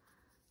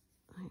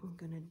I'm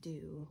gonna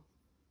do,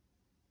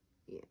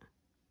 yeah,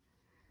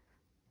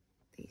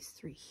 these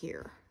three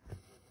here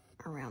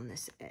around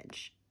this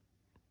edge.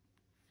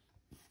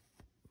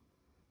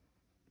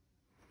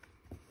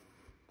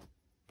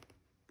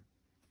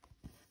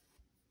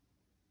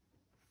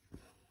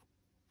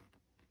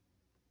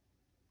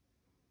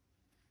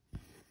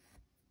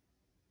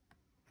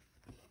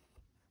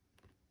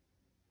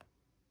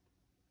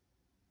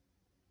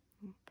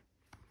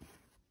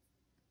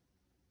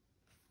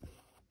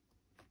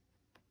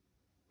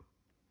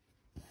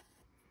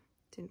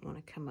 Didn't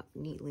want to come up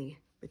neatly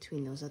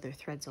between those other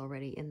threads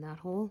already in that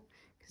hole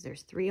because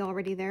there's three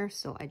already there,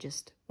 so I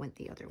just went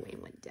the other way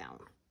and went down.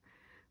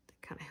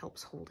 That kind of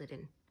helps hold it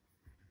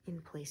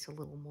in place a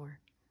little more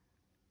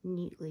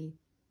neatly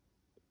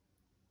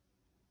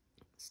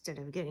instead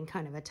of getting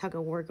kind of a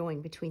tug-of-war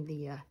going between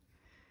the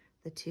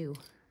two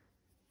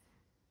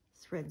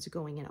threads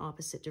going in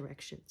opposite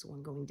directions,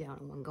 one going down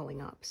and one going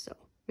up. So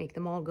make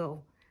them all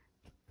go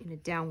in a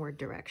downward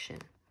direction.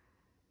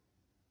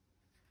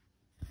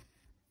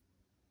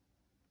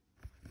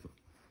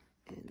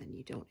 And then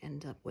you don't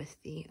end up with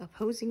the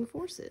opposing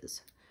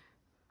forces.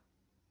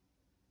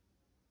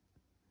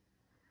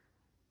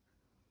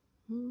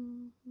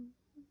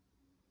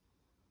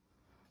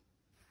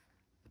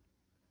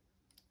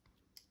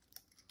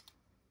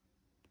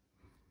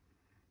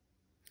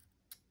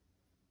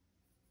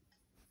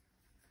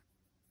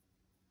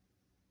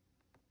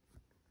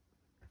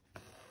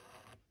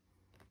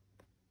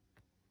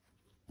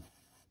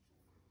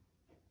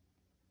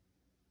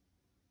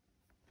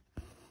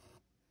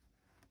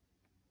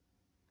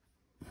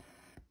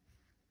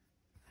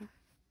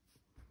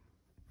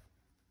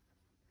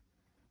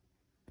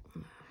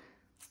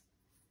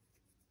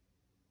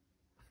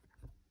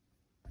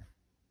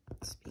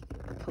 Speaking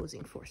of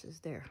opposing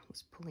forces, there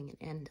was pulling an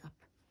end up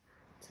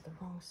to the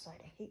wrong side.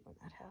 I hate when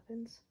that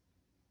happens.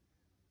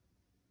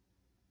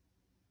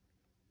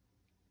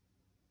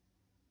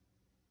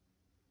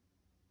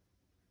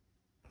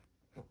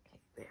 Okay,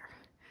 there.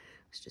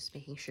 I was just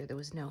making sure there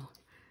was no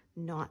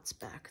knots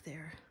back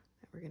there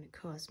that were going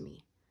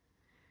to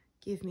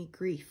give me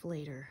grief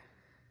later.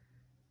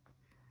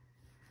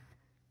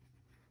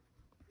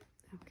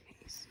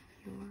 Okay, so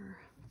you're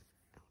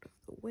out of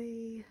the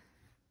way.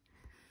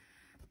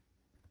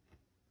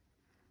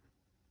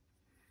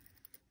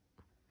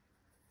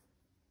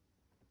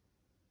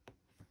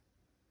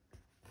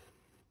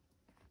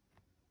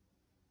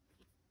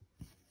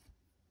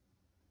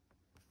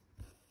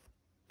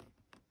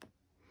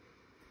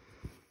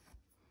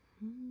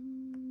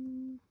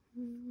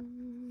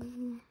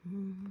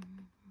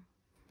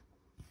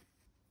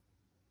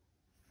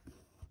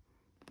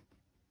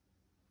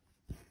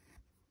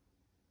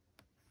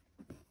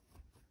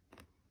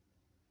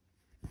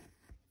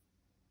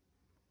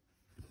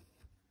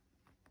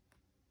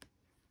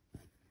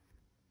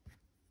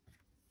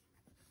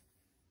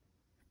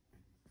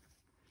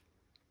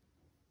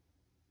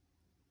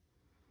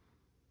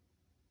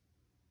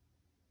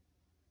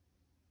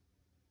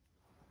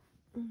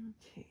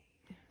 Okay.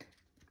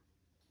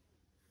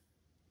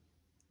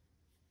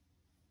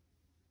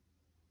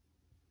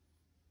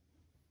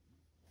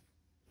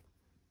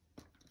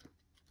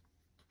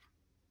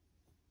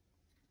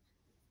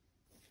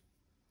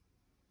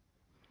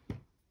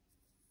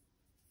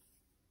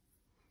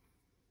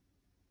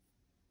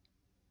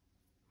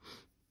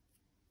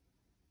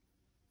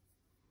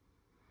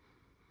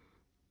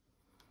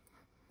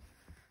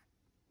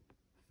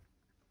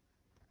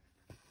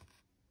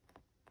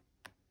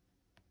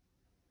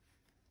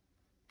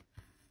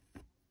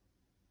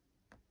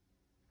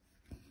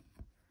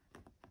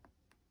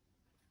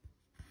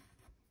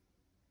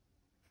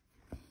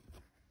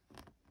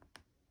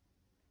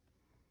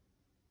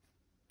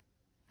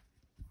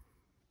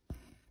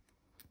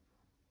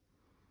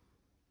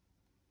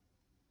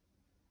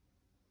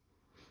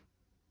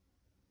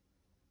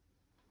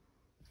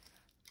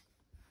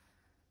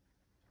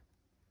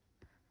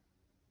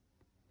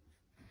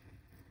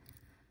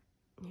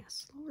 Yeah,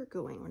 slower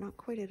going. We're not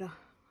quite at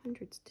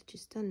 100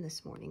 stitches done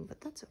this morning, but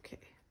that's okay.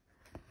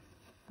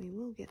 We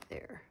will get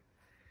there.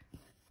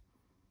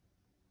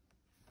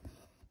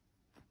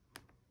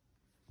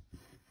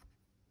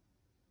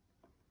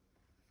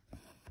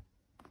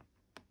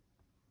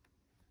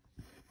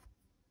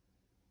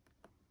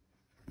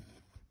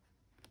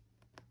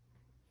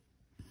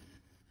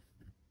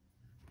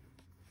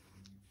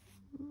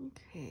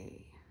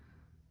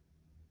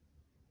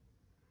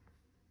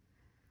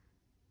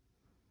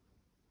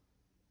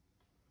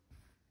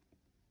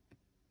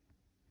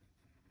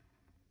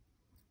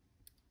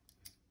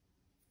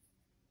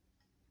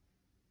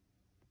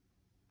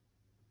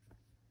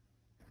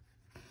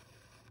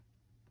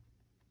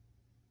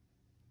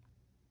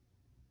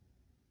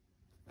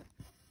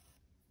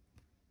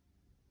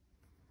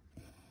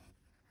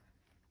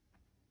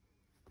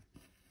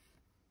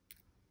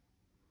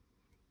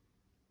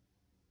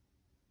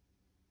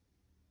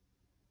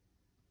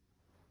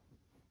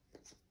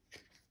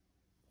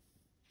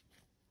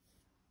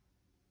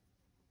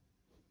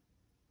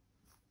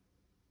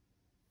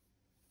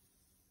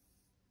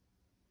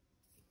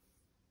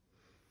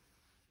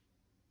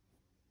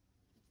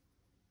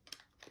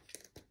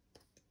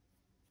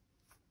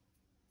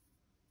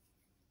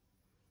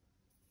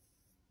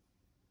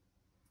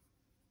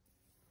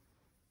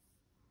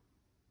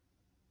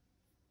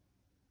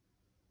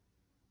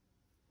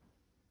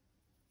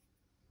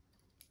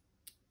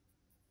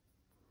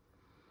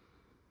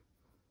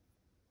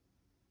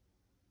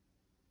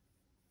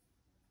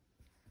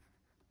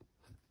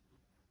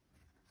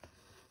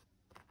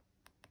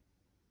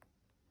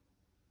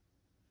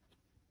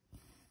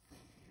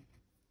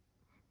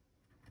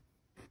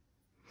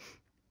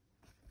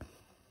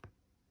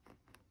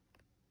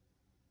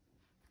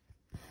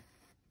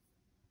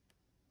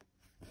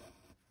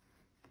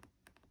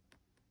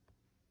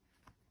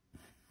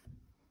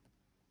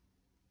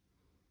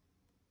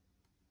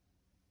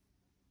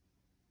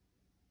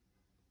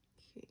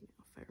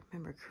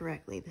 remember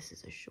correctly, this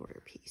is a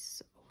shorter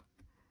piece, so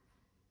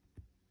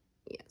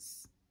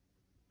yes.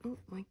 Oh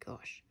my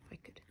gosh, if I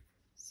could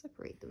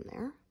separate them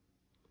there.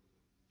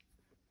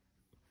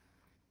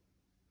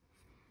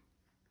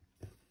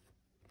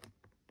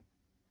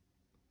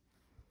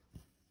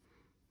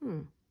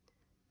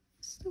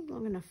 Still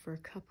long enough for a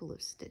couple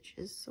of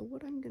stitches, so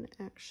what I'm going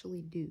to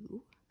actually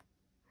do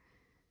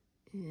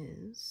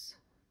is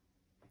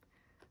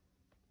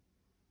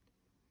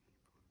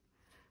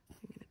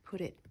I'm going to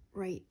put it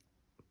right,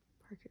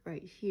 park it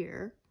right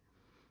here,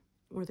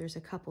 where there's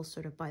a couple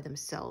sort of by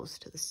themselves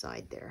to the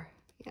side there.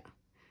 Yeah,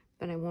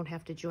 but I won't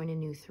have to join a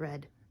new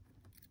thread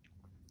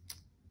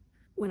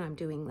when I'm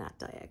doing that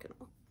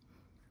diagonal.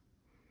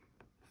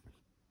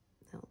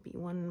 There'll be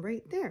one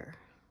right there.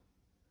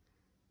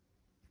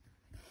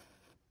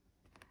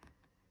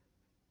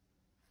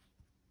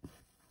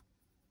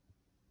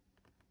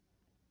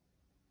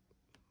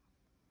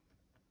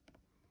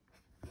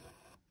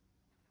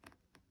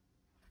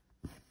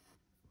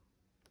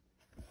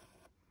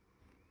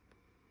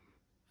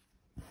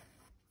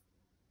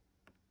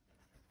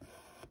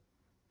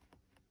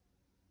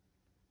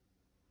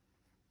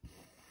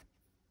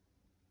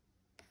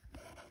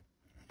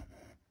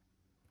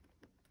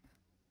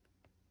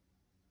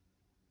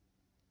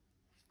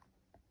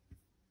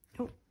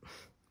 Oh,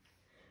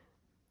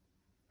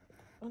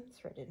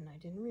 unthreaded and I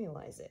didn't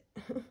realize it.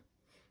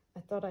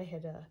 I thought I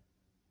had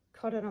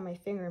caught it on my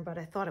finger, but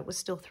I thought it was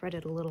still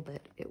threaded a little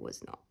bit. It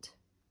was not.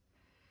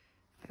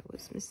 I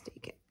was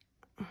mistaken.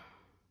 There.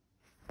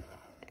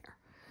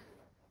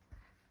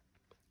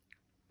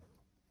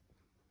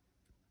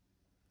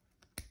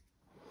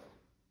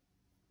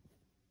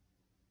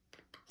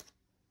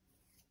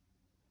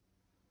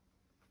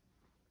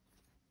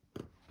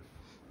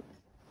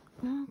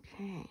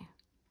 Okay.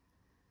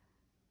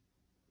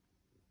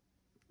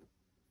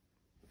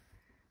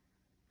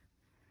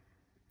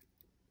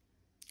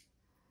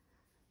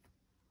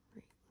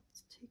 Right,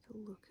 let's take a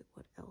look at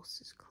what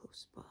else is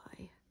close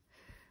by.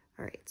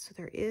 All right, so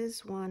there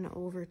is one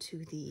over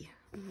to the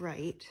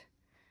right.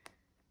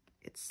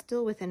 It's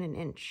still within an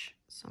inch,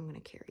 so I'm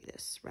going to carry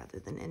this rather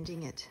than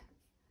ending it.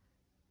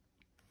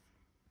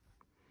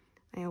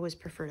 I always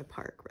prefer to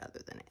park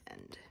rather than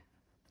end,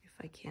 if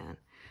I can,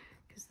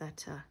 because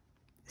that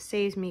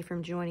saves me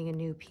from joining a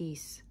new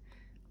piece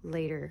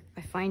later.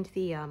 I find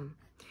the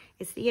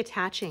it's the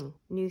attaching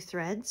new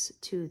threads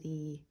to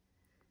the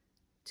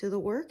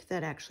work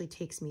that actually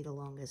takes me the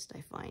longest,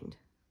 I find.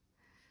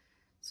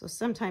 So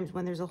sometimes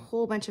when there's a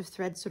whole bunch of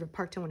threads sort of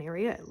parked in one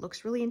area, it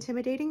looks really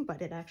intimidating,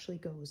 but it actually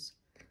goes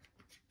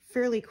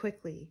fairly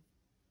quickly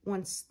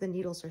once the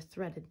needles are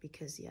threaded,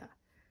 because yeah,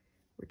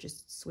 we're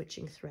just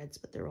switching threads,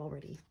 but they're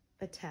already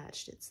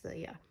attached. It's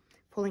the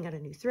pulling out a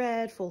new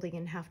thread, folding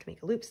in half to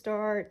make a loop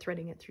start,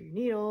 threading it through your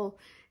needle,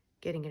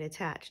 getting it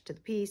attached to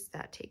the piece.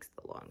 That takes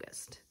the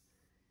longest.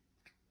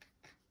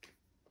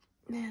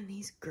 Man,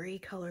 these gray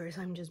colors,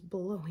 I'm just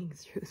blowing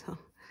through them.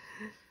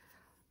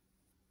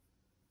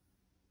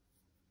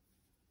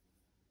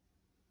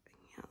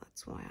 Yeah,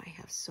 that's why I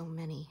have so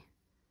many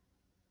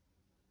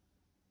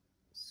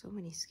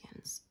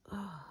skins.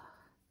 Oh.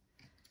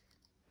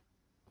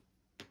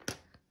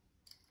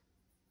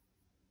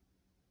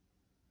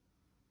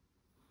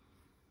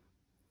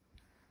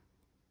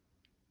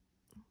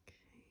 Okay,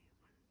 1,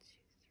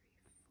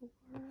 2, 3,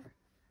 4.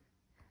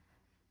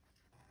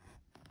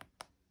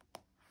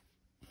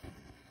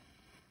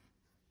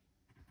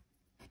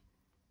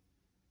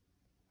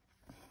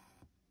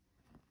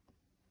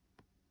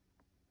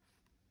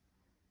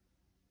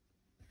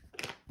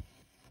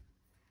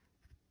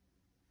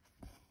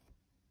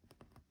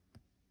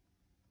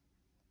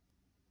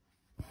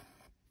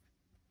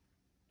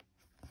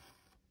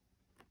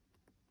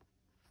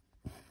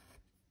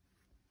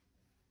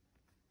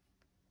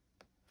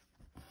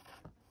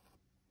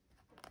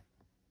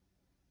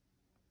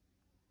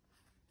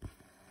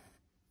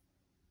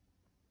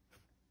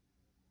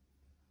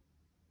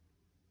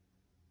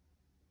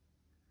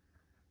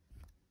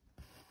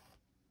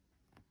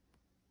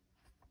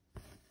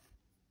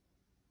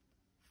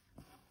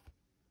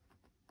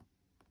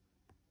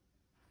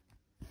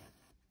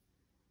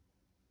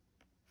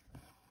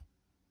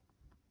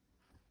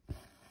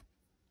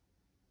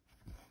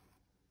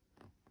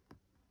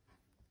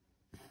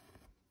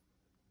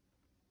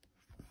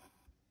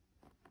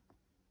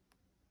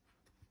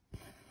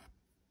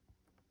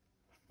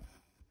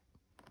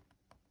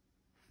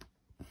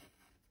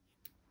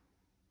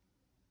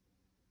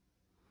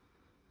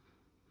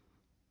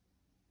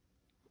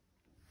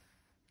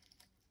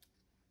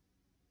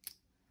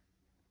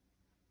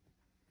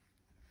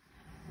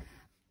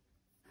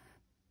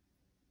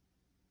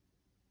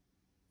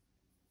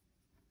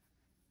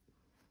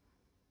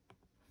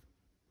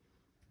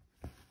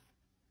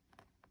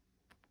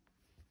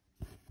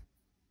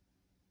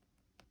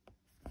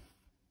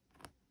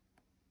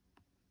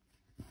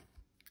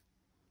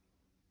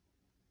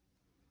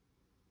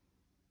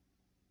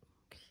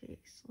 Okay,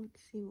 so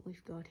let's see what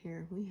we've got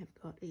here. We have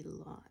got a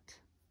lot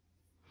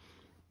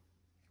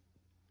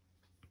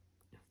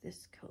of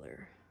this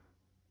color.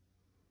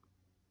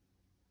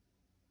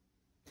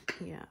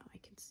 Yeah, I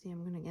can see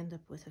I'm going to end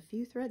up with a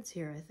few threads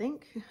here, I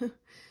think,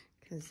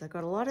 because I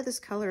got a lot of this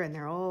color and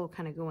they're all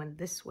kind of going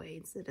this way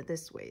instead of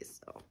this way,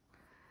 so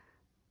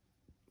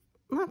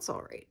that's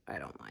all right. I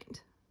don't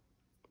mind.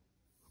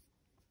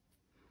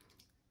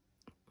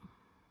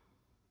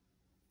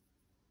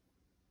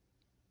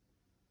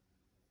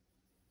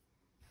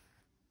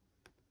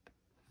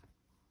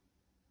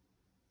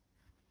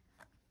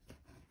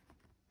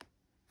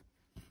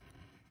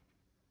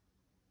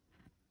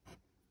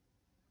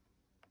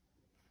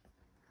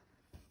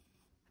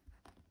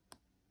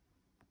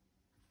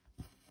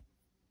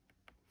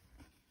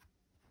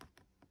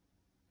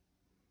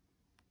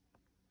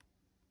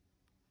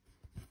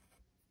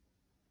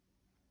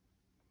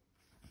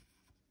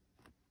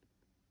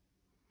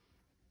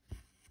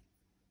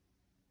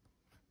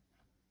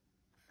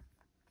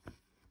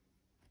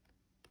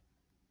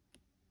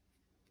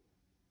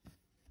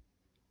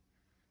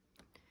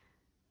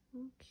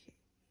 Okay.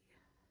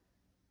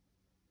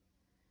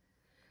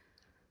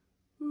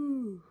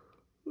 Ooh.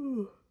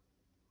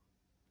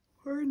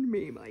 Pardon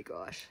me, my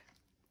gosh.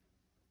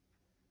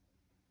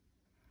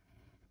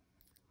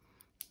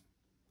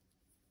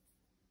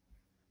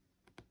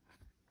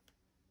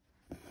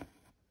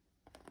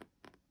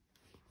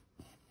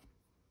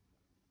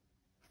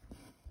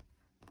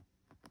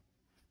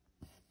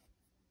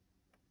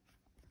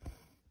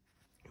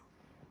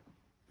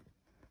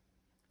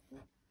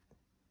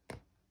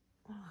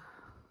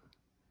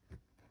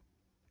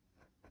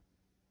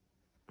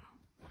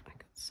 I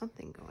got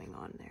something going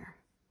on there.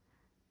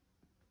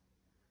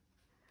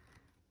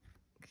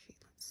 Okay,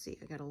 let's see.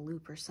 I got a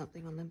loop or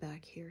something on the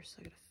back here, so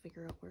I gotta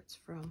figure out where it's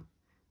from.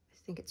 I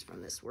think it's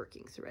from this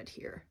working thread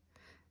here.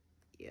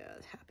 Yeah,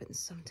 it happens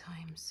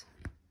sometimes.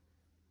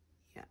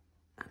 Yeah,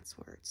 that's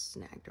where it's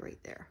snagged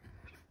right there.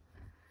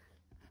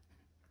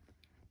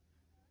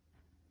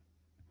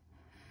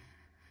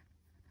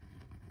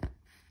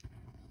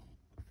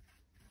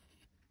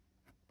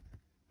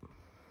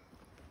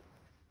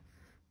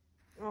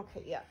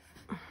 Okay, yeah.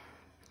 I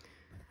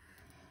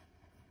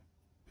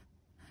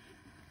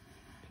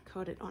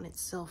caught it on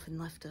itself and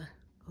left a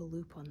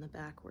loop on the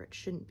back where it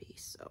shouldn't be,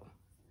 so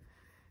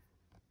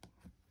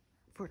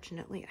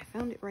fortunately I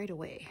found it right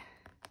away.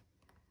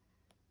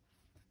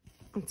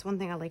 It's one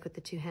thing I like with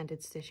the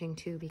two-handed stitching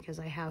too, because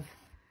I have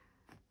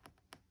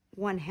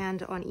one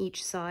hand on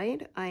each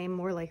side. I am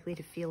more likely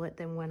to feel it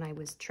than when I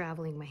was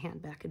traveling my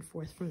hand back and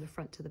forth from the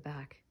front to the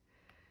back.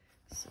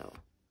 So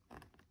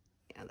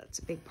yeah, that's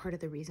a big part of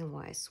the reason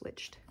why I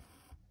switched.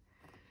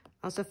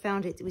 I also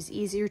found it was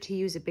easier to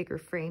use a bigger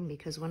frame,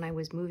 because when I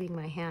was moving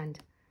my hand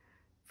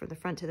from the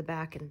front to the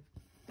back and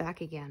back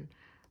again,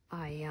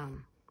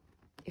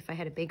 if I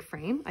had a big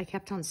frame, I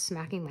kept on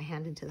smacking my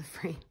hand into the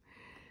frame,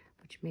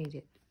 which made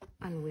it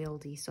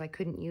unwieldy, so I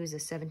couldn't use a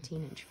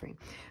 17-inch frame.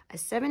 A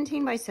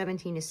 17 by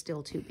 17 is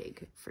still too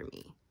big for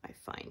me, I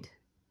find.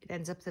 It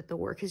ends up that the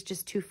work is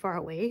just too far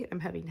away. I'm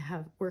having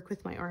to work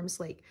with my arms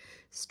like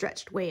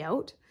stretched way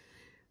out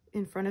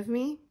in front of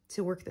me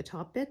to work the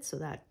top bit, so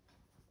that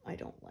I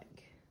don't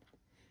like.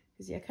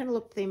 Because yeah, kind of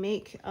look, they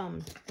make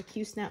a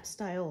Q-snap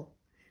style,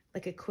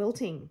 like a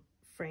quilting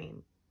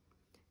frame,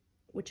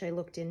 which I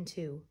looked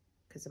into,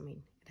 because I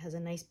mean, it has a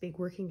nice big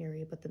working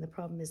area, but then the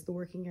problem is the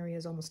working area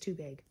is almost too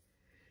big.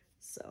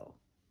 So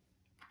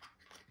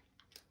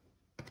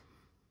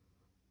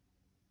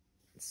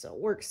it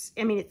works.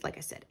 I mean, it's like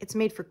I said, it's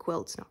made for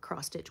quilts, not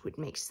cross stitch. Would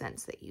make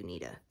sense that you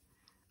need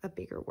a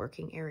bigger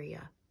working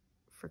area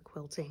for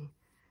quilting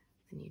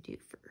than you do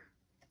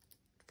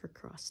for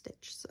cross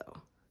stitch. So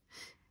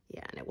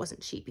yeah, and it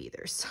wasn't cheap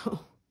either. So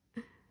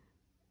yeah,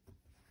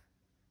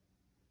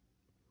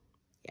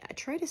 I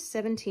tried a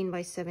 17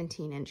 by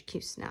 17 inch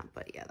Q-snap,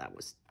 but yeah, that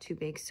was too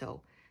big.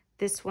 So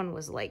this one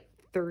was like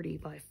 30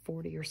 by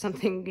 40 or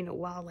something, you know,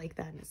 wild like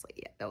that. And it's like,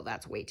 yeah, no,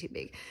 that's way too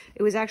big.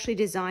 It was actually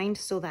designed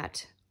so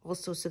that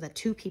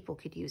two people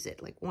could use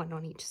it, like one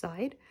on each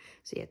side.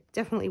 So yeah,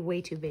 definitely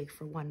way too big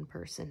for one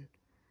person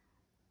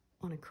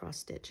on a cross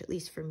stitch, at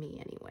least for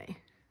me anyway.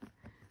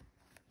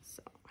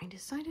 So I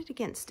decided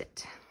against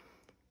it.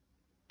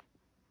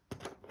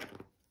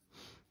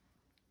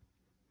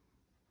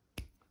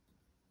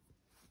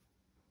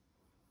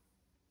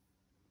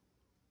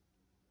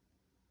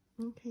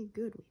 Okay,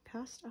 good. We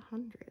passed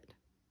 100.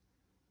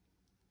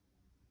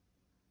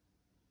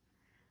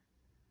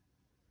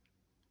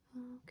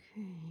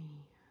 Okay.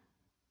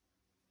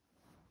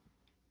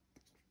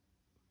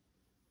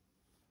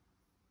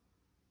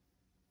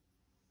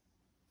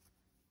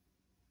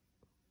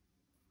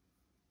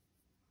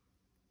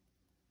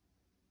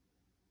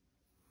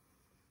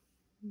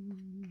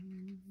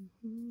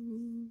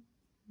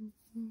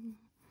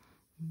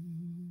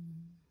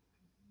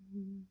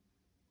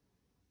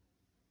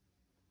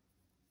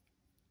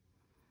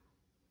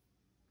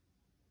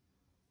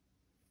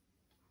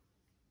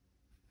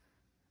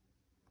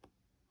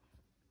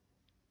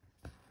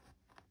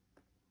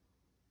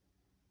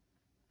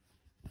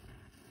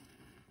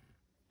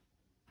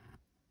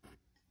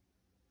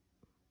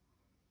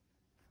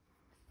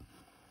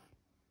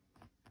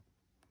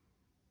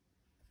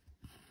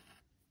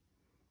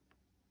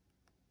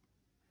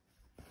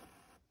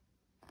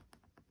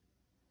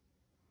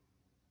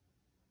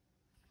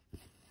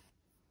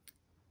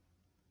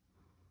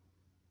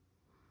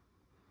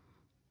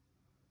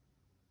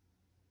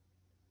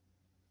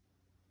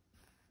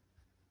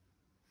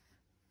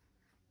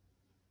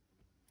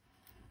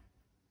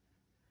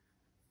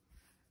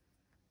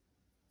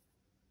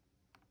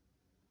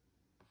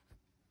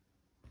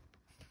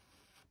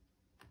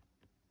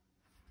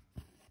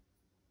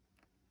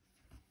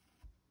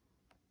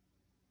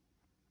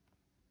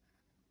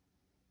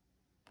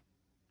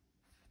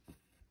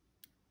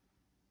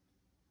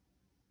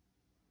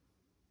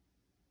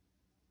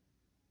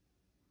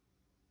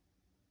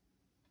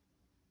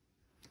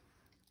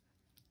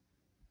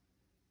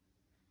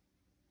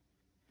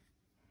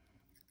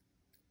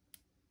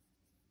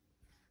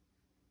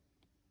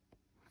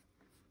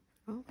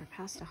 Well, we're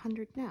past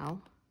 100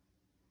 now.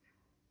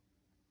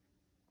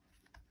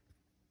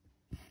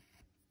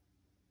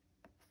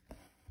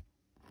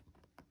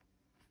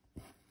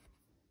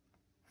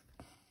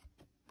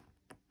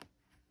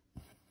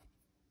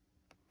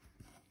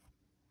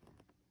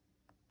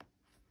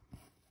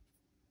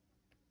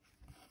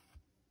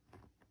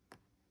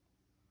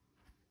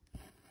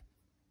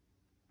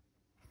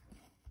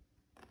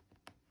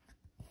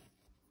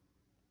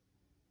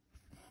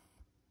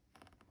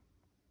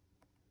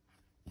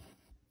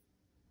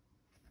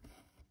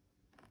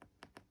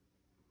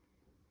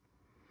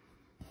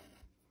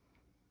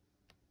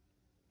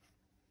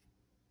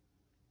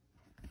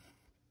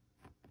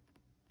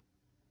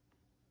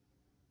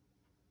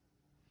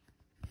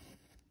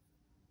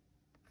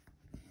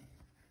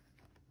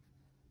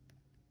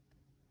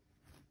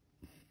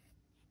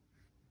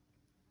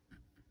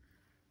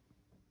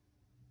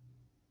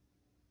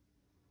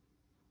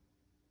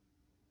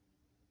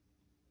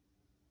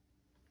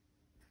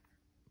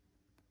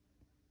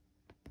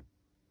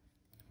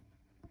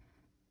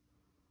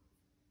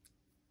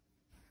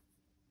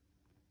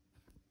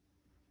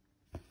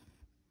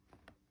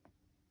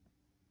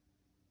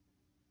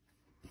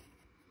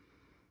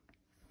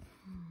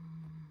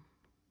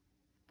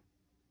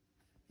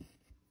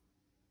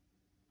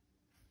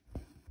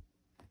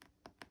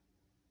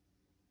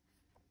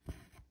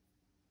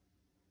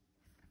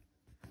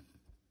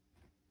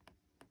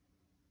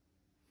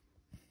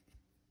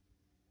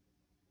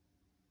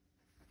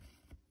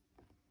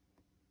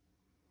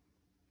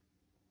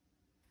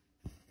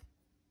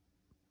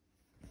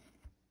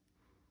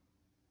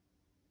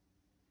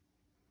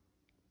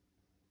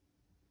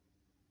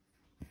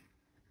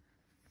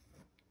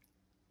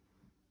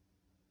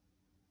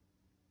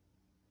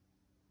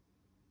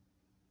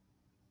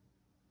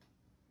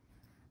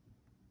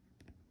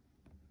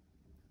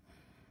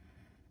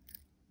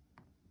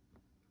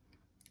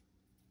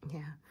 Yeah,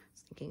 I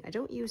was thinking, I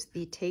don't use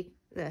the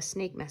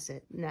snake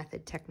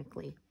method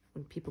technically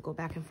when people go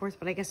back and forth,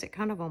 but I guess it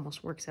kind of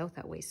almost works out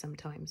that way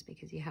sometimes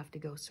because you have to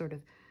go sort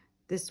of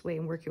this way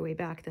and work your way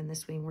back, then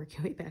this way and work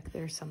your way back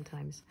there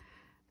sometimes.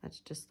 That's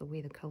just the way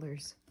the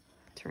colors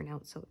turn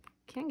out, so it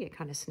can get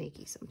kind of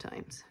snaky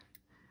sometimes.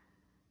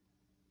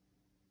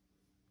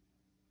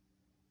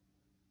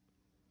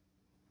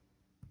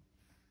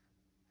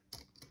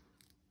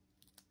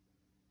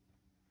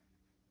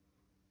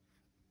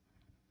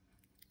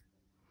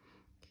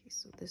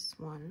 So this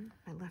one,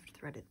 I left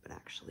threaded, but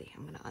actually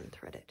I'm going to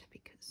unthread it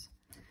because,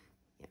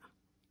 yeah,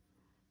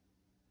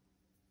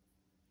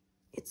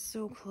 it's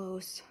so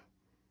close.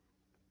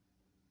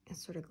 And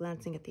sort of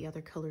glancing at the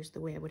other colors,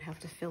 the way I would have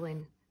to fill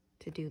in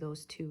to do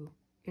those two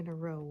in a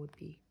row would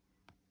be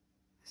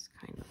this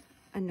kind of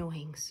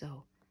annoying.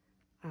 So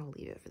I'll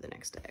leave it for the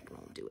next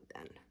diagonal and do it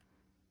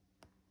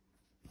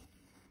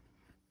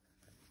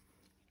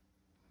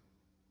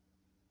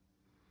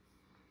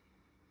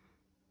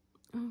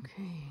then.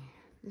 Okay.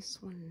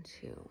 This one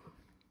too.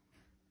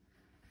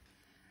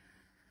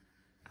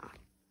 Ah,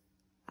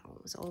 that one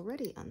was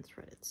already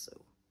unthreaded, so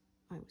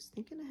I was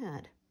thinking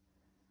ahead.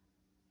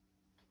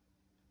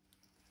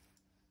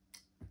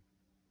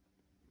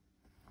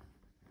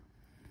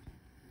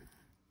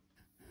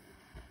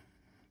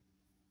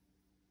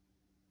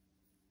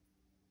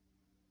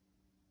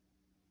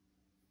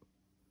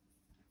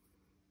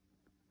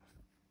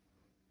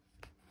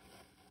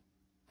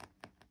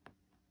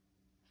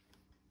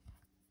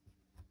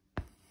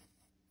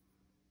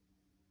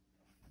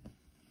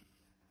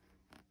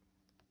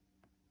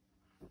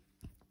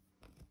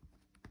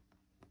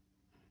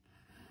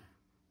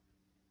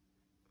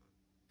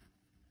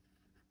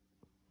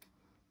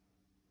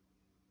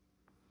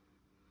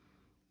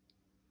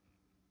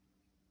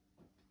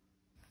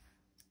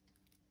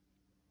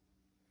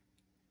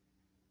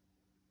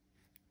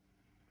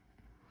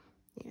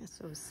 Yeah,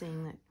 so I was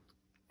saying that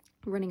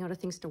I'm running out of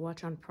things to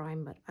watch on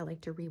Prime, but I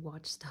like to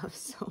rewatch stuff,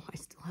 so I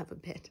still have a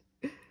bit.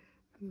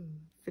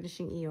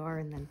 Finishing ER,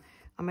 and then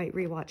I might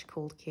rewatch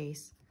Cold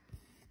Case.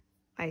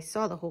 I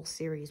saw the whole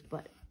series,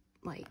 but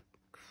like,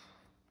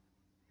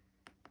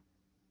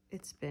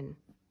 it's been,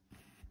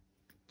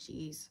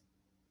 geez,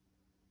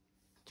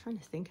 I'm trying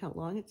to think how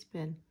long it's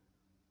been.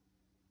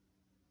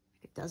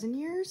 Like a dozen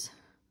years?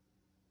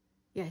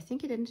 Yeah, I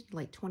think it ended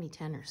like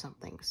 2010 or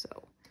something, so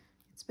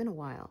it's been a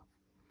while.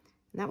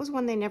 And that was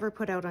one they never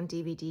put out on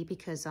DVD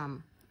because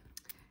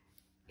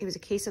it was a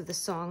case of the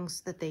songs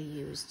that they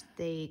used.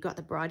 They got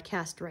the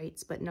broadcast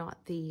rights, but not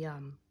the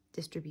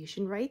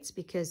distribution rights,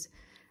 because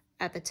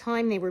at the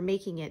time they were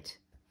making it,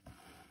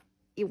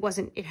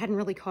 it hadn't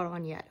really caught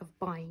on yet of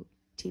buying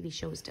TV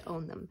shows to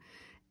own them.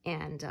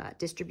 And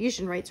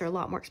distribution rights are a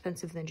lot more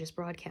expensive than just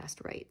broadcast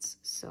rights.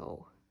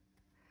 So,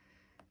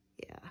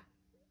 yeah.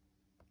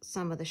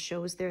 Some of the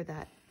shows there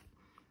that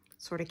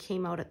sort of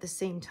came out at the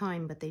same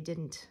time, but they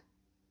didn't.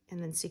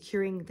 And then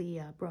securing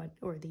the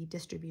the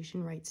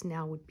distribution rights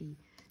now would be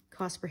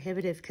cost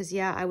prohibitive. Because,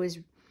 yeah,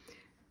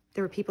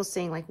 there were people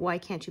saying, like, why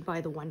can't you buy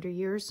the Wonder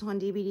Years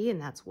on DVD?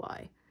 And that's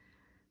why.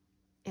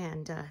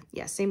 And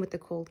yeah, same with the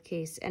cold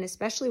case. And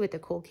especially with the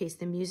cold case,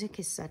 the music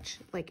is such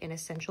like an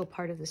essential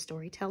part of the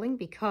storytelling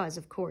because,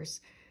 of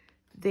course,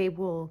 it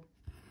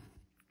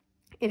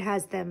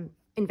has them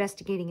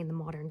investigating in the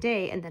modern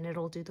day, and then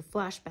it'll do the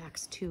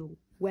flashbacks to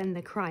when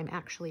the crime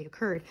actually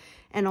occurred.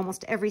 And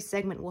almost every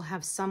segment will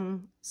have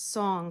some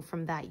song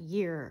from that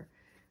year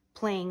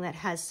playing that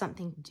has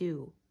something to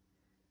do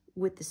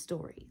with the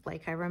story.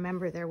 Like I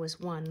remember there was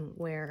one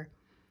where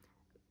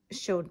it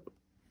showed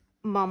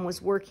mom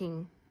was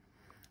working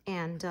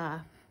and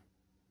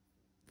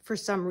for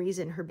some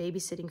reason her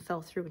babysitting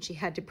fell through and she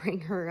had to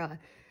bring her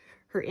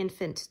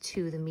infant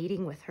to the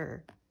meeting with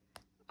her,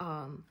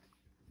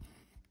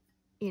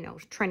 you know,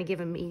 trying to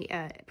give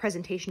a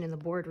presentation in the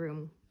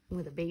boardroom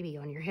with a baby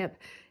on your hip.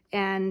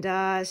 And,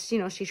 you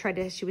know,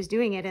 she was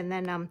doing it. And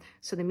then,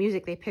 so the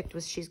music they picked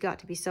was She's Got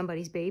to Be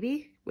Somebody's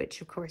Baby,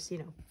 which of course, you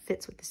know,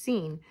 fits with the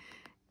scene.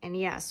 And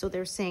yeah, so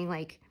they're saying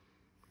like,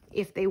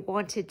 if they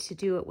wanted to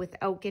do it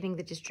without getting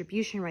the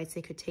distribution rights,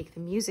 they could take the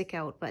music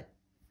out, but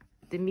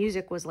the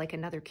music was like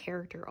another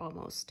character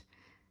almost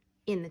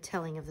in the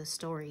telling of the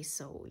story.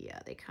 So yeah,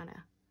 they kind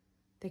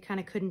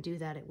of couldn't do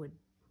that. It would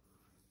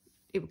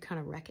kind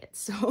of wreck it.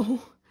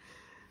 So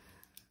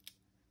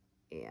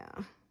yeah.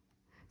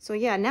 So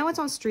yeah, now it's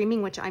on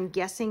streaming, which I'm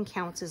guessing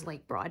counts as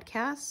like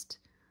broadcast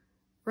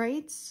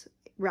rights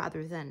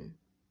rather than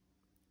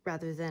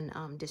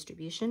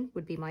distribution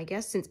would be my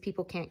guess. Since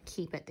people can't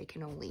keep it, they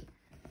can only,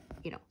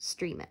 you know,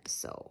 stream it.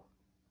 So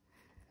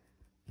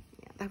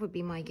yeah, that would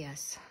be my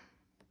guess.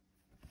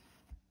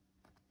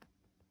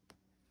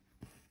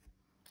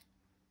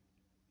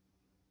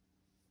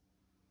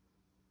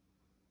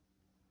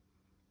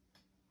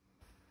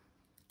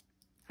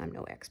 I'm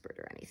no expert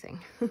or anything.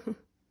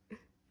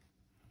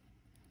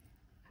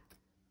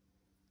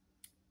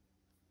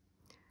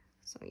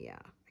 So yeah,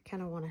 I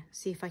kind of want to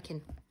see if I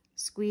can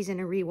squeeze in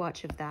a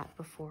rewatch of that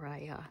before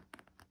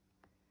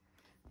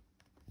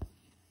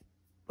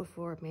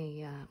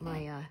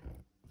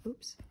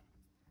oops,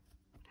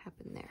 what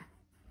happened there?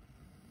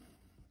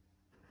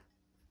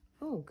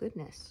 Oh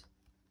goodness,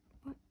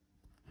 what?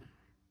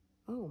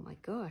 Oh my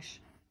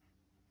gosh,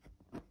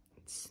 it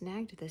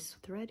snagged this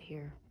thread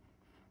here.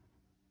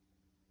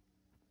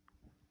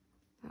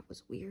 That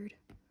was weird.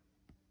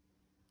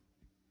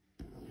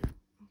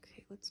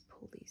 Okay, let's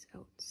pull these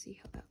out and see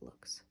how that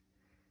looks.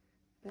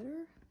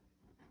 Better?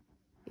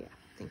 Yeah,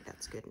 I think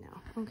that's good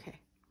now. Okay.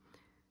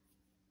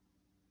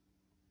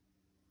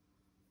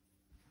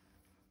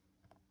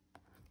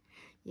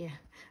 Yeah,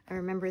 I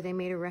remember they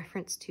made a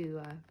reference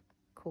to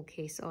Cold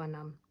Case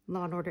on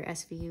Law and Order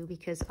SVU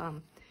because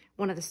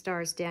one of the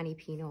stars, Danny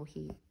Pino,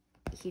 he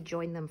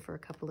joined them for a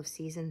couple of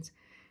seasons.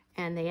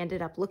 And they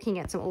ended up looking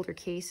at some older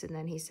case, and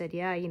then he said,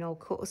 yeah, you know,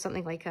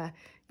 something like,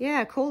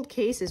 yeah, Cold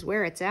Case is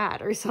where it's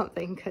at, or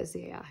something, because,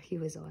 yeah, he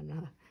was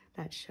on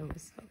that show,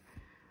 so,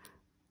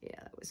 yeah,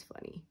 that was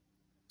funny.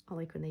 I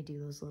like when they do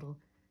those little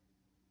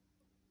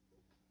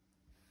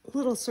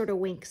sort of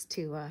winks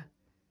to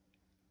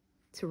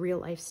real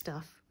life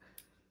stuff.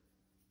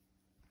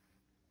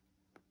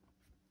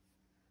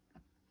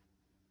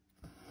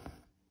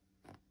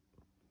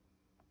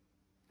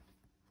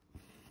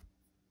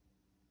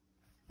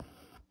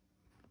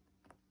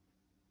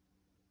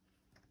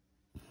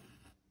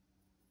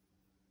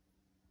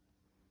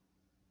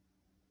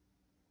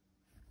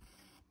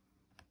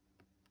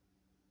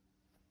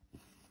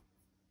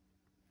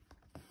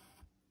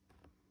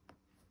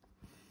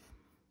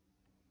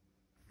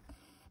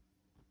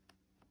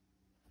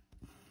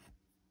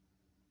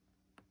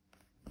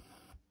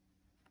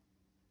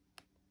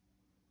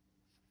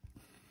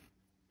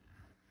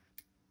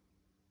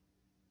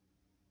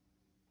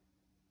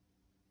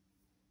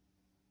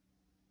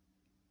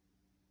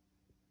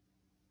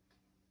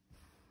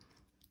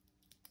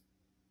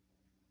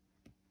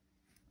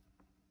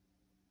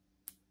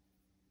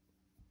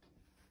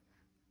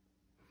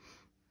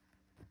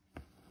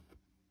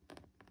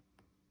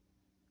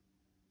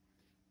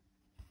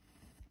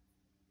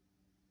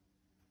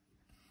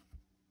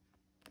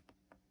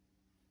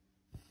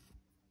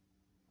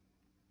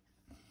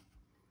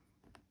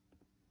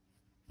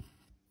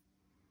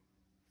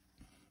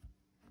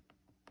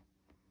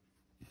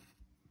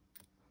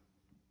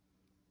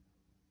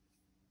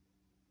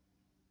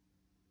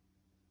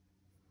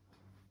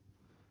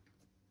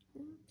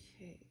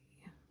 Okay.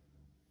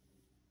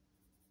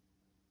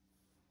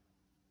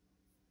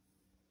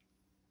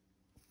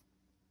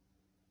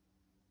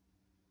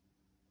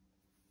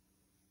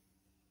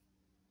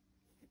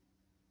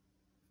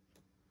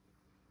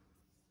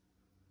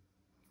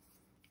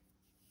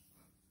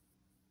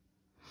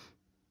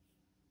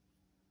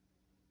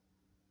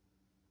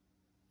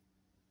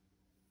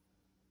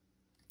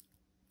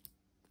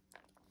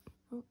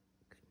 Oh,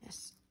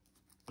 goodness.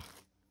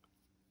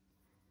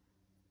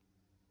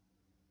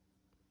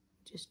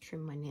 Just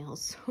trim my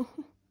nails, so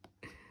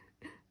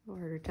a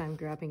harder time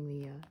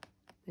grabbing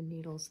the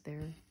needles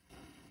there.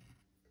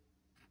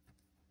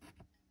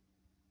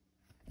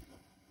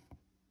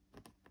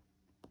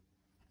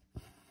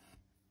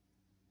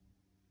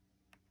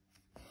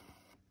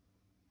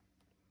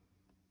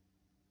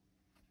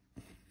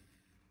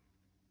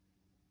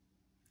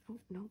 Oh,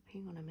 no,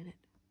 hang on a minute.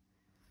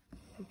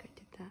 I think I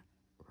did that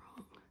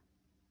wrong.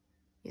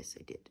 Yes,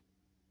 I did.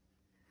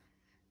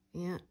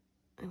 Yeah,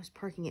 I was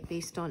parking it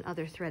based on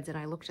other threads and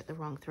I looked at the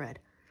wrong thread.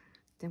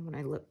 Then when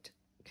I looked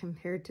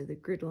compared to the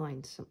grid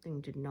lines, something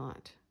did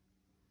not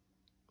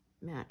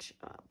match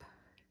up.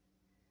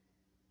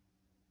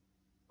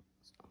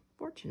 So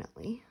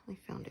fortunately, I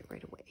found it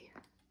right away.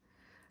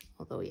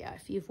 Although, yeah,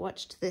 if you've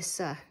watched this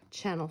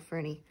channel for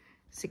any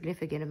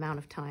significant amount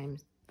of time,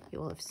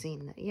 you'll have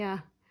seen that, yeah,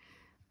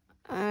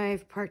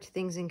 I've parked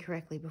things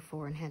incorrectly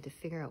before and had to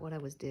figure out what I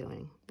was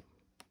doing.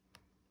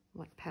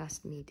 What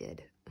past me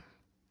did.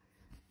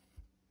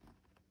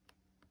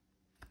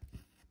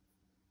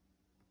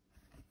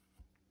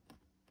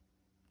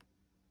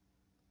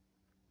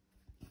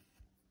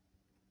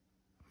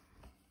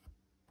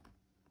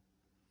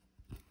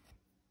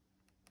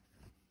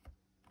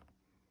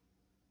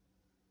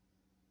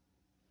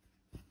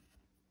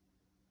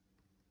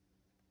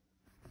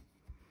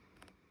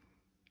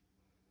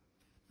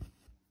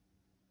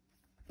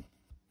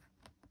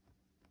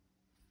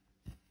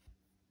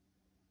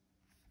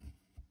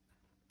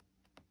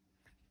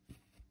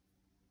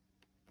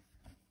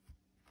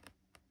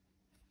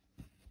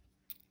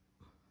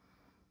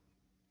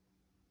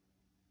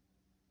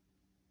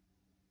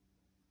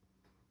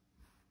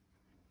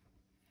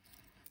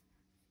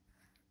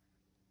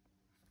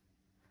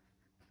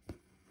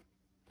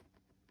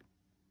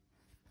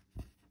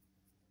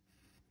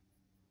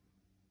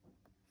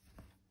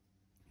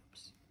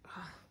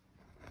 Oh,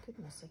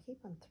 goodness, I keep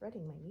on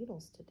threading my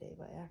needles today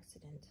by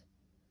accident.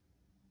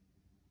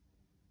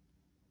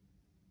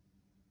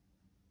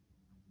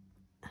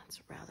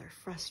 That's rather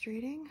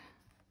frustrating.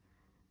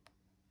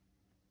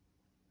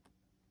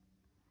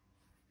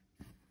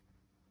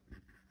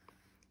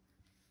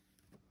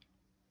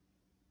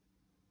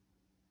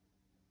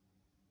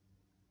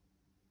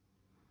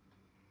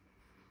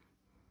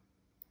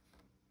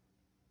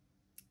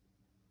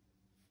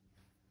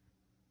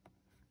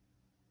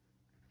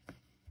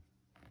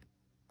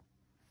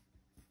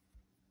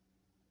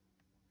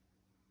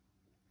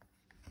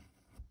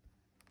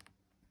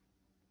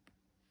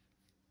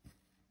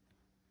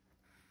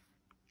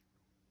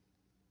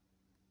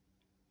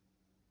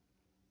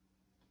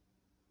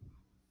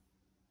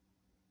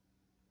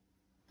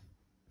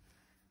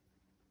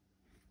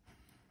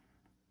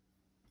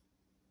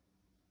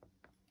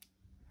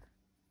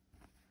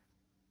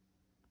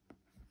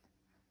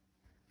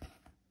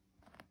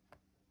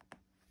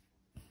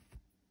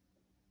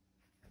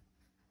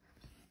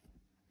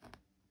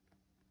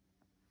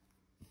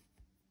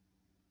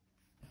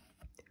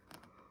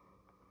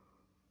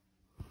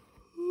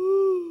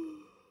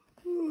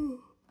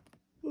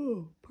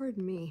 Oh,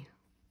 pardon me.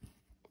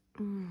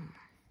 Well,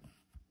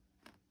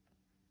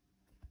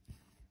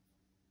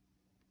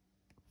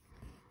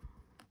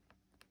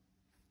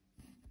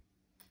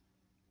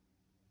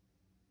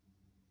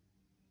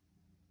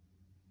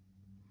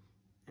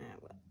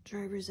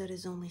 driver's ed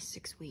is only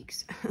 6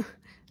 weeks.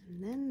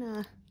 And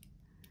then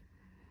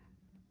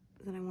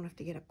I won't have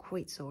to get up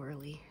quite so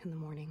early in the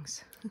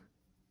mornings.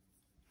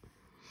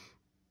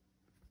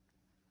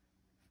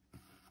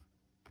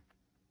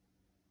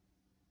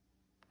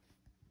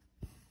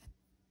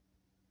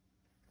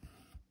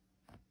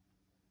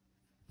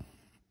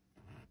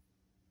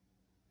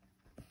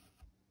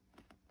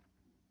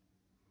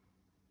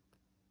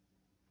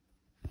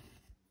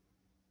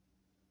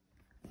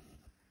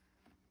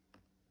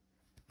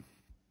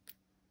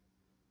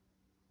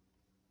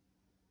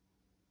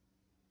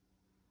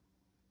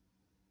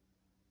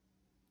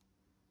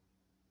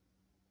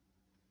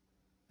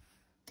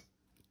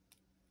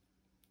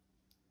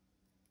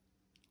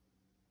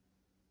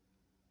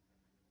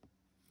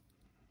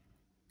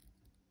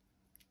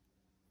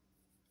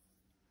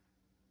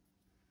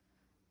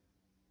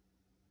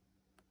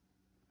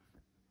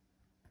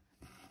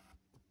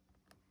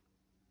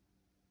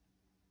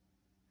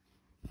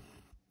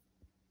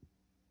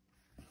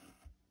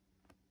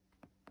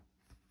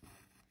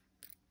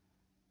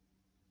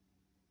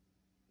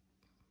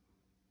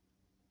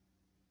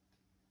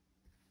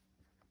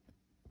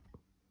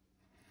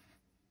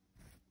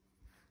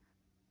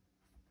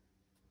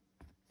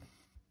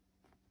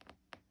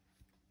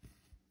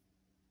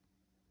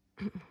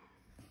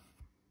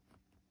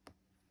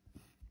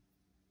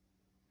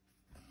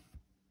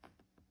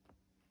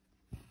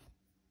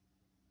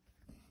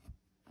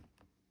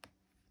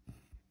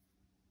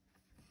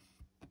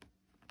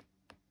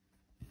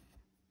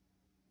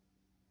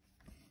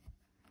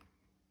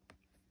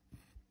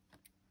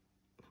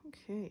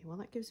 Okay, well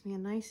that gives me a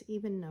nice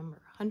even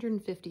number,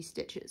 150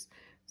 stitches.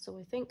 So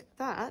I think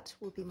that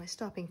will be my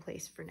stopping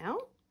place for now.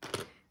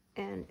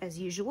 And as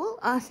usual,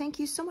 thank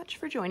you so much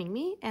for joining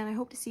me, and I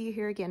hope to see you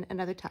here again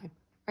another time.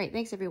 All right,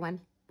 thanks everyone.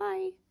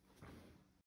 Bye.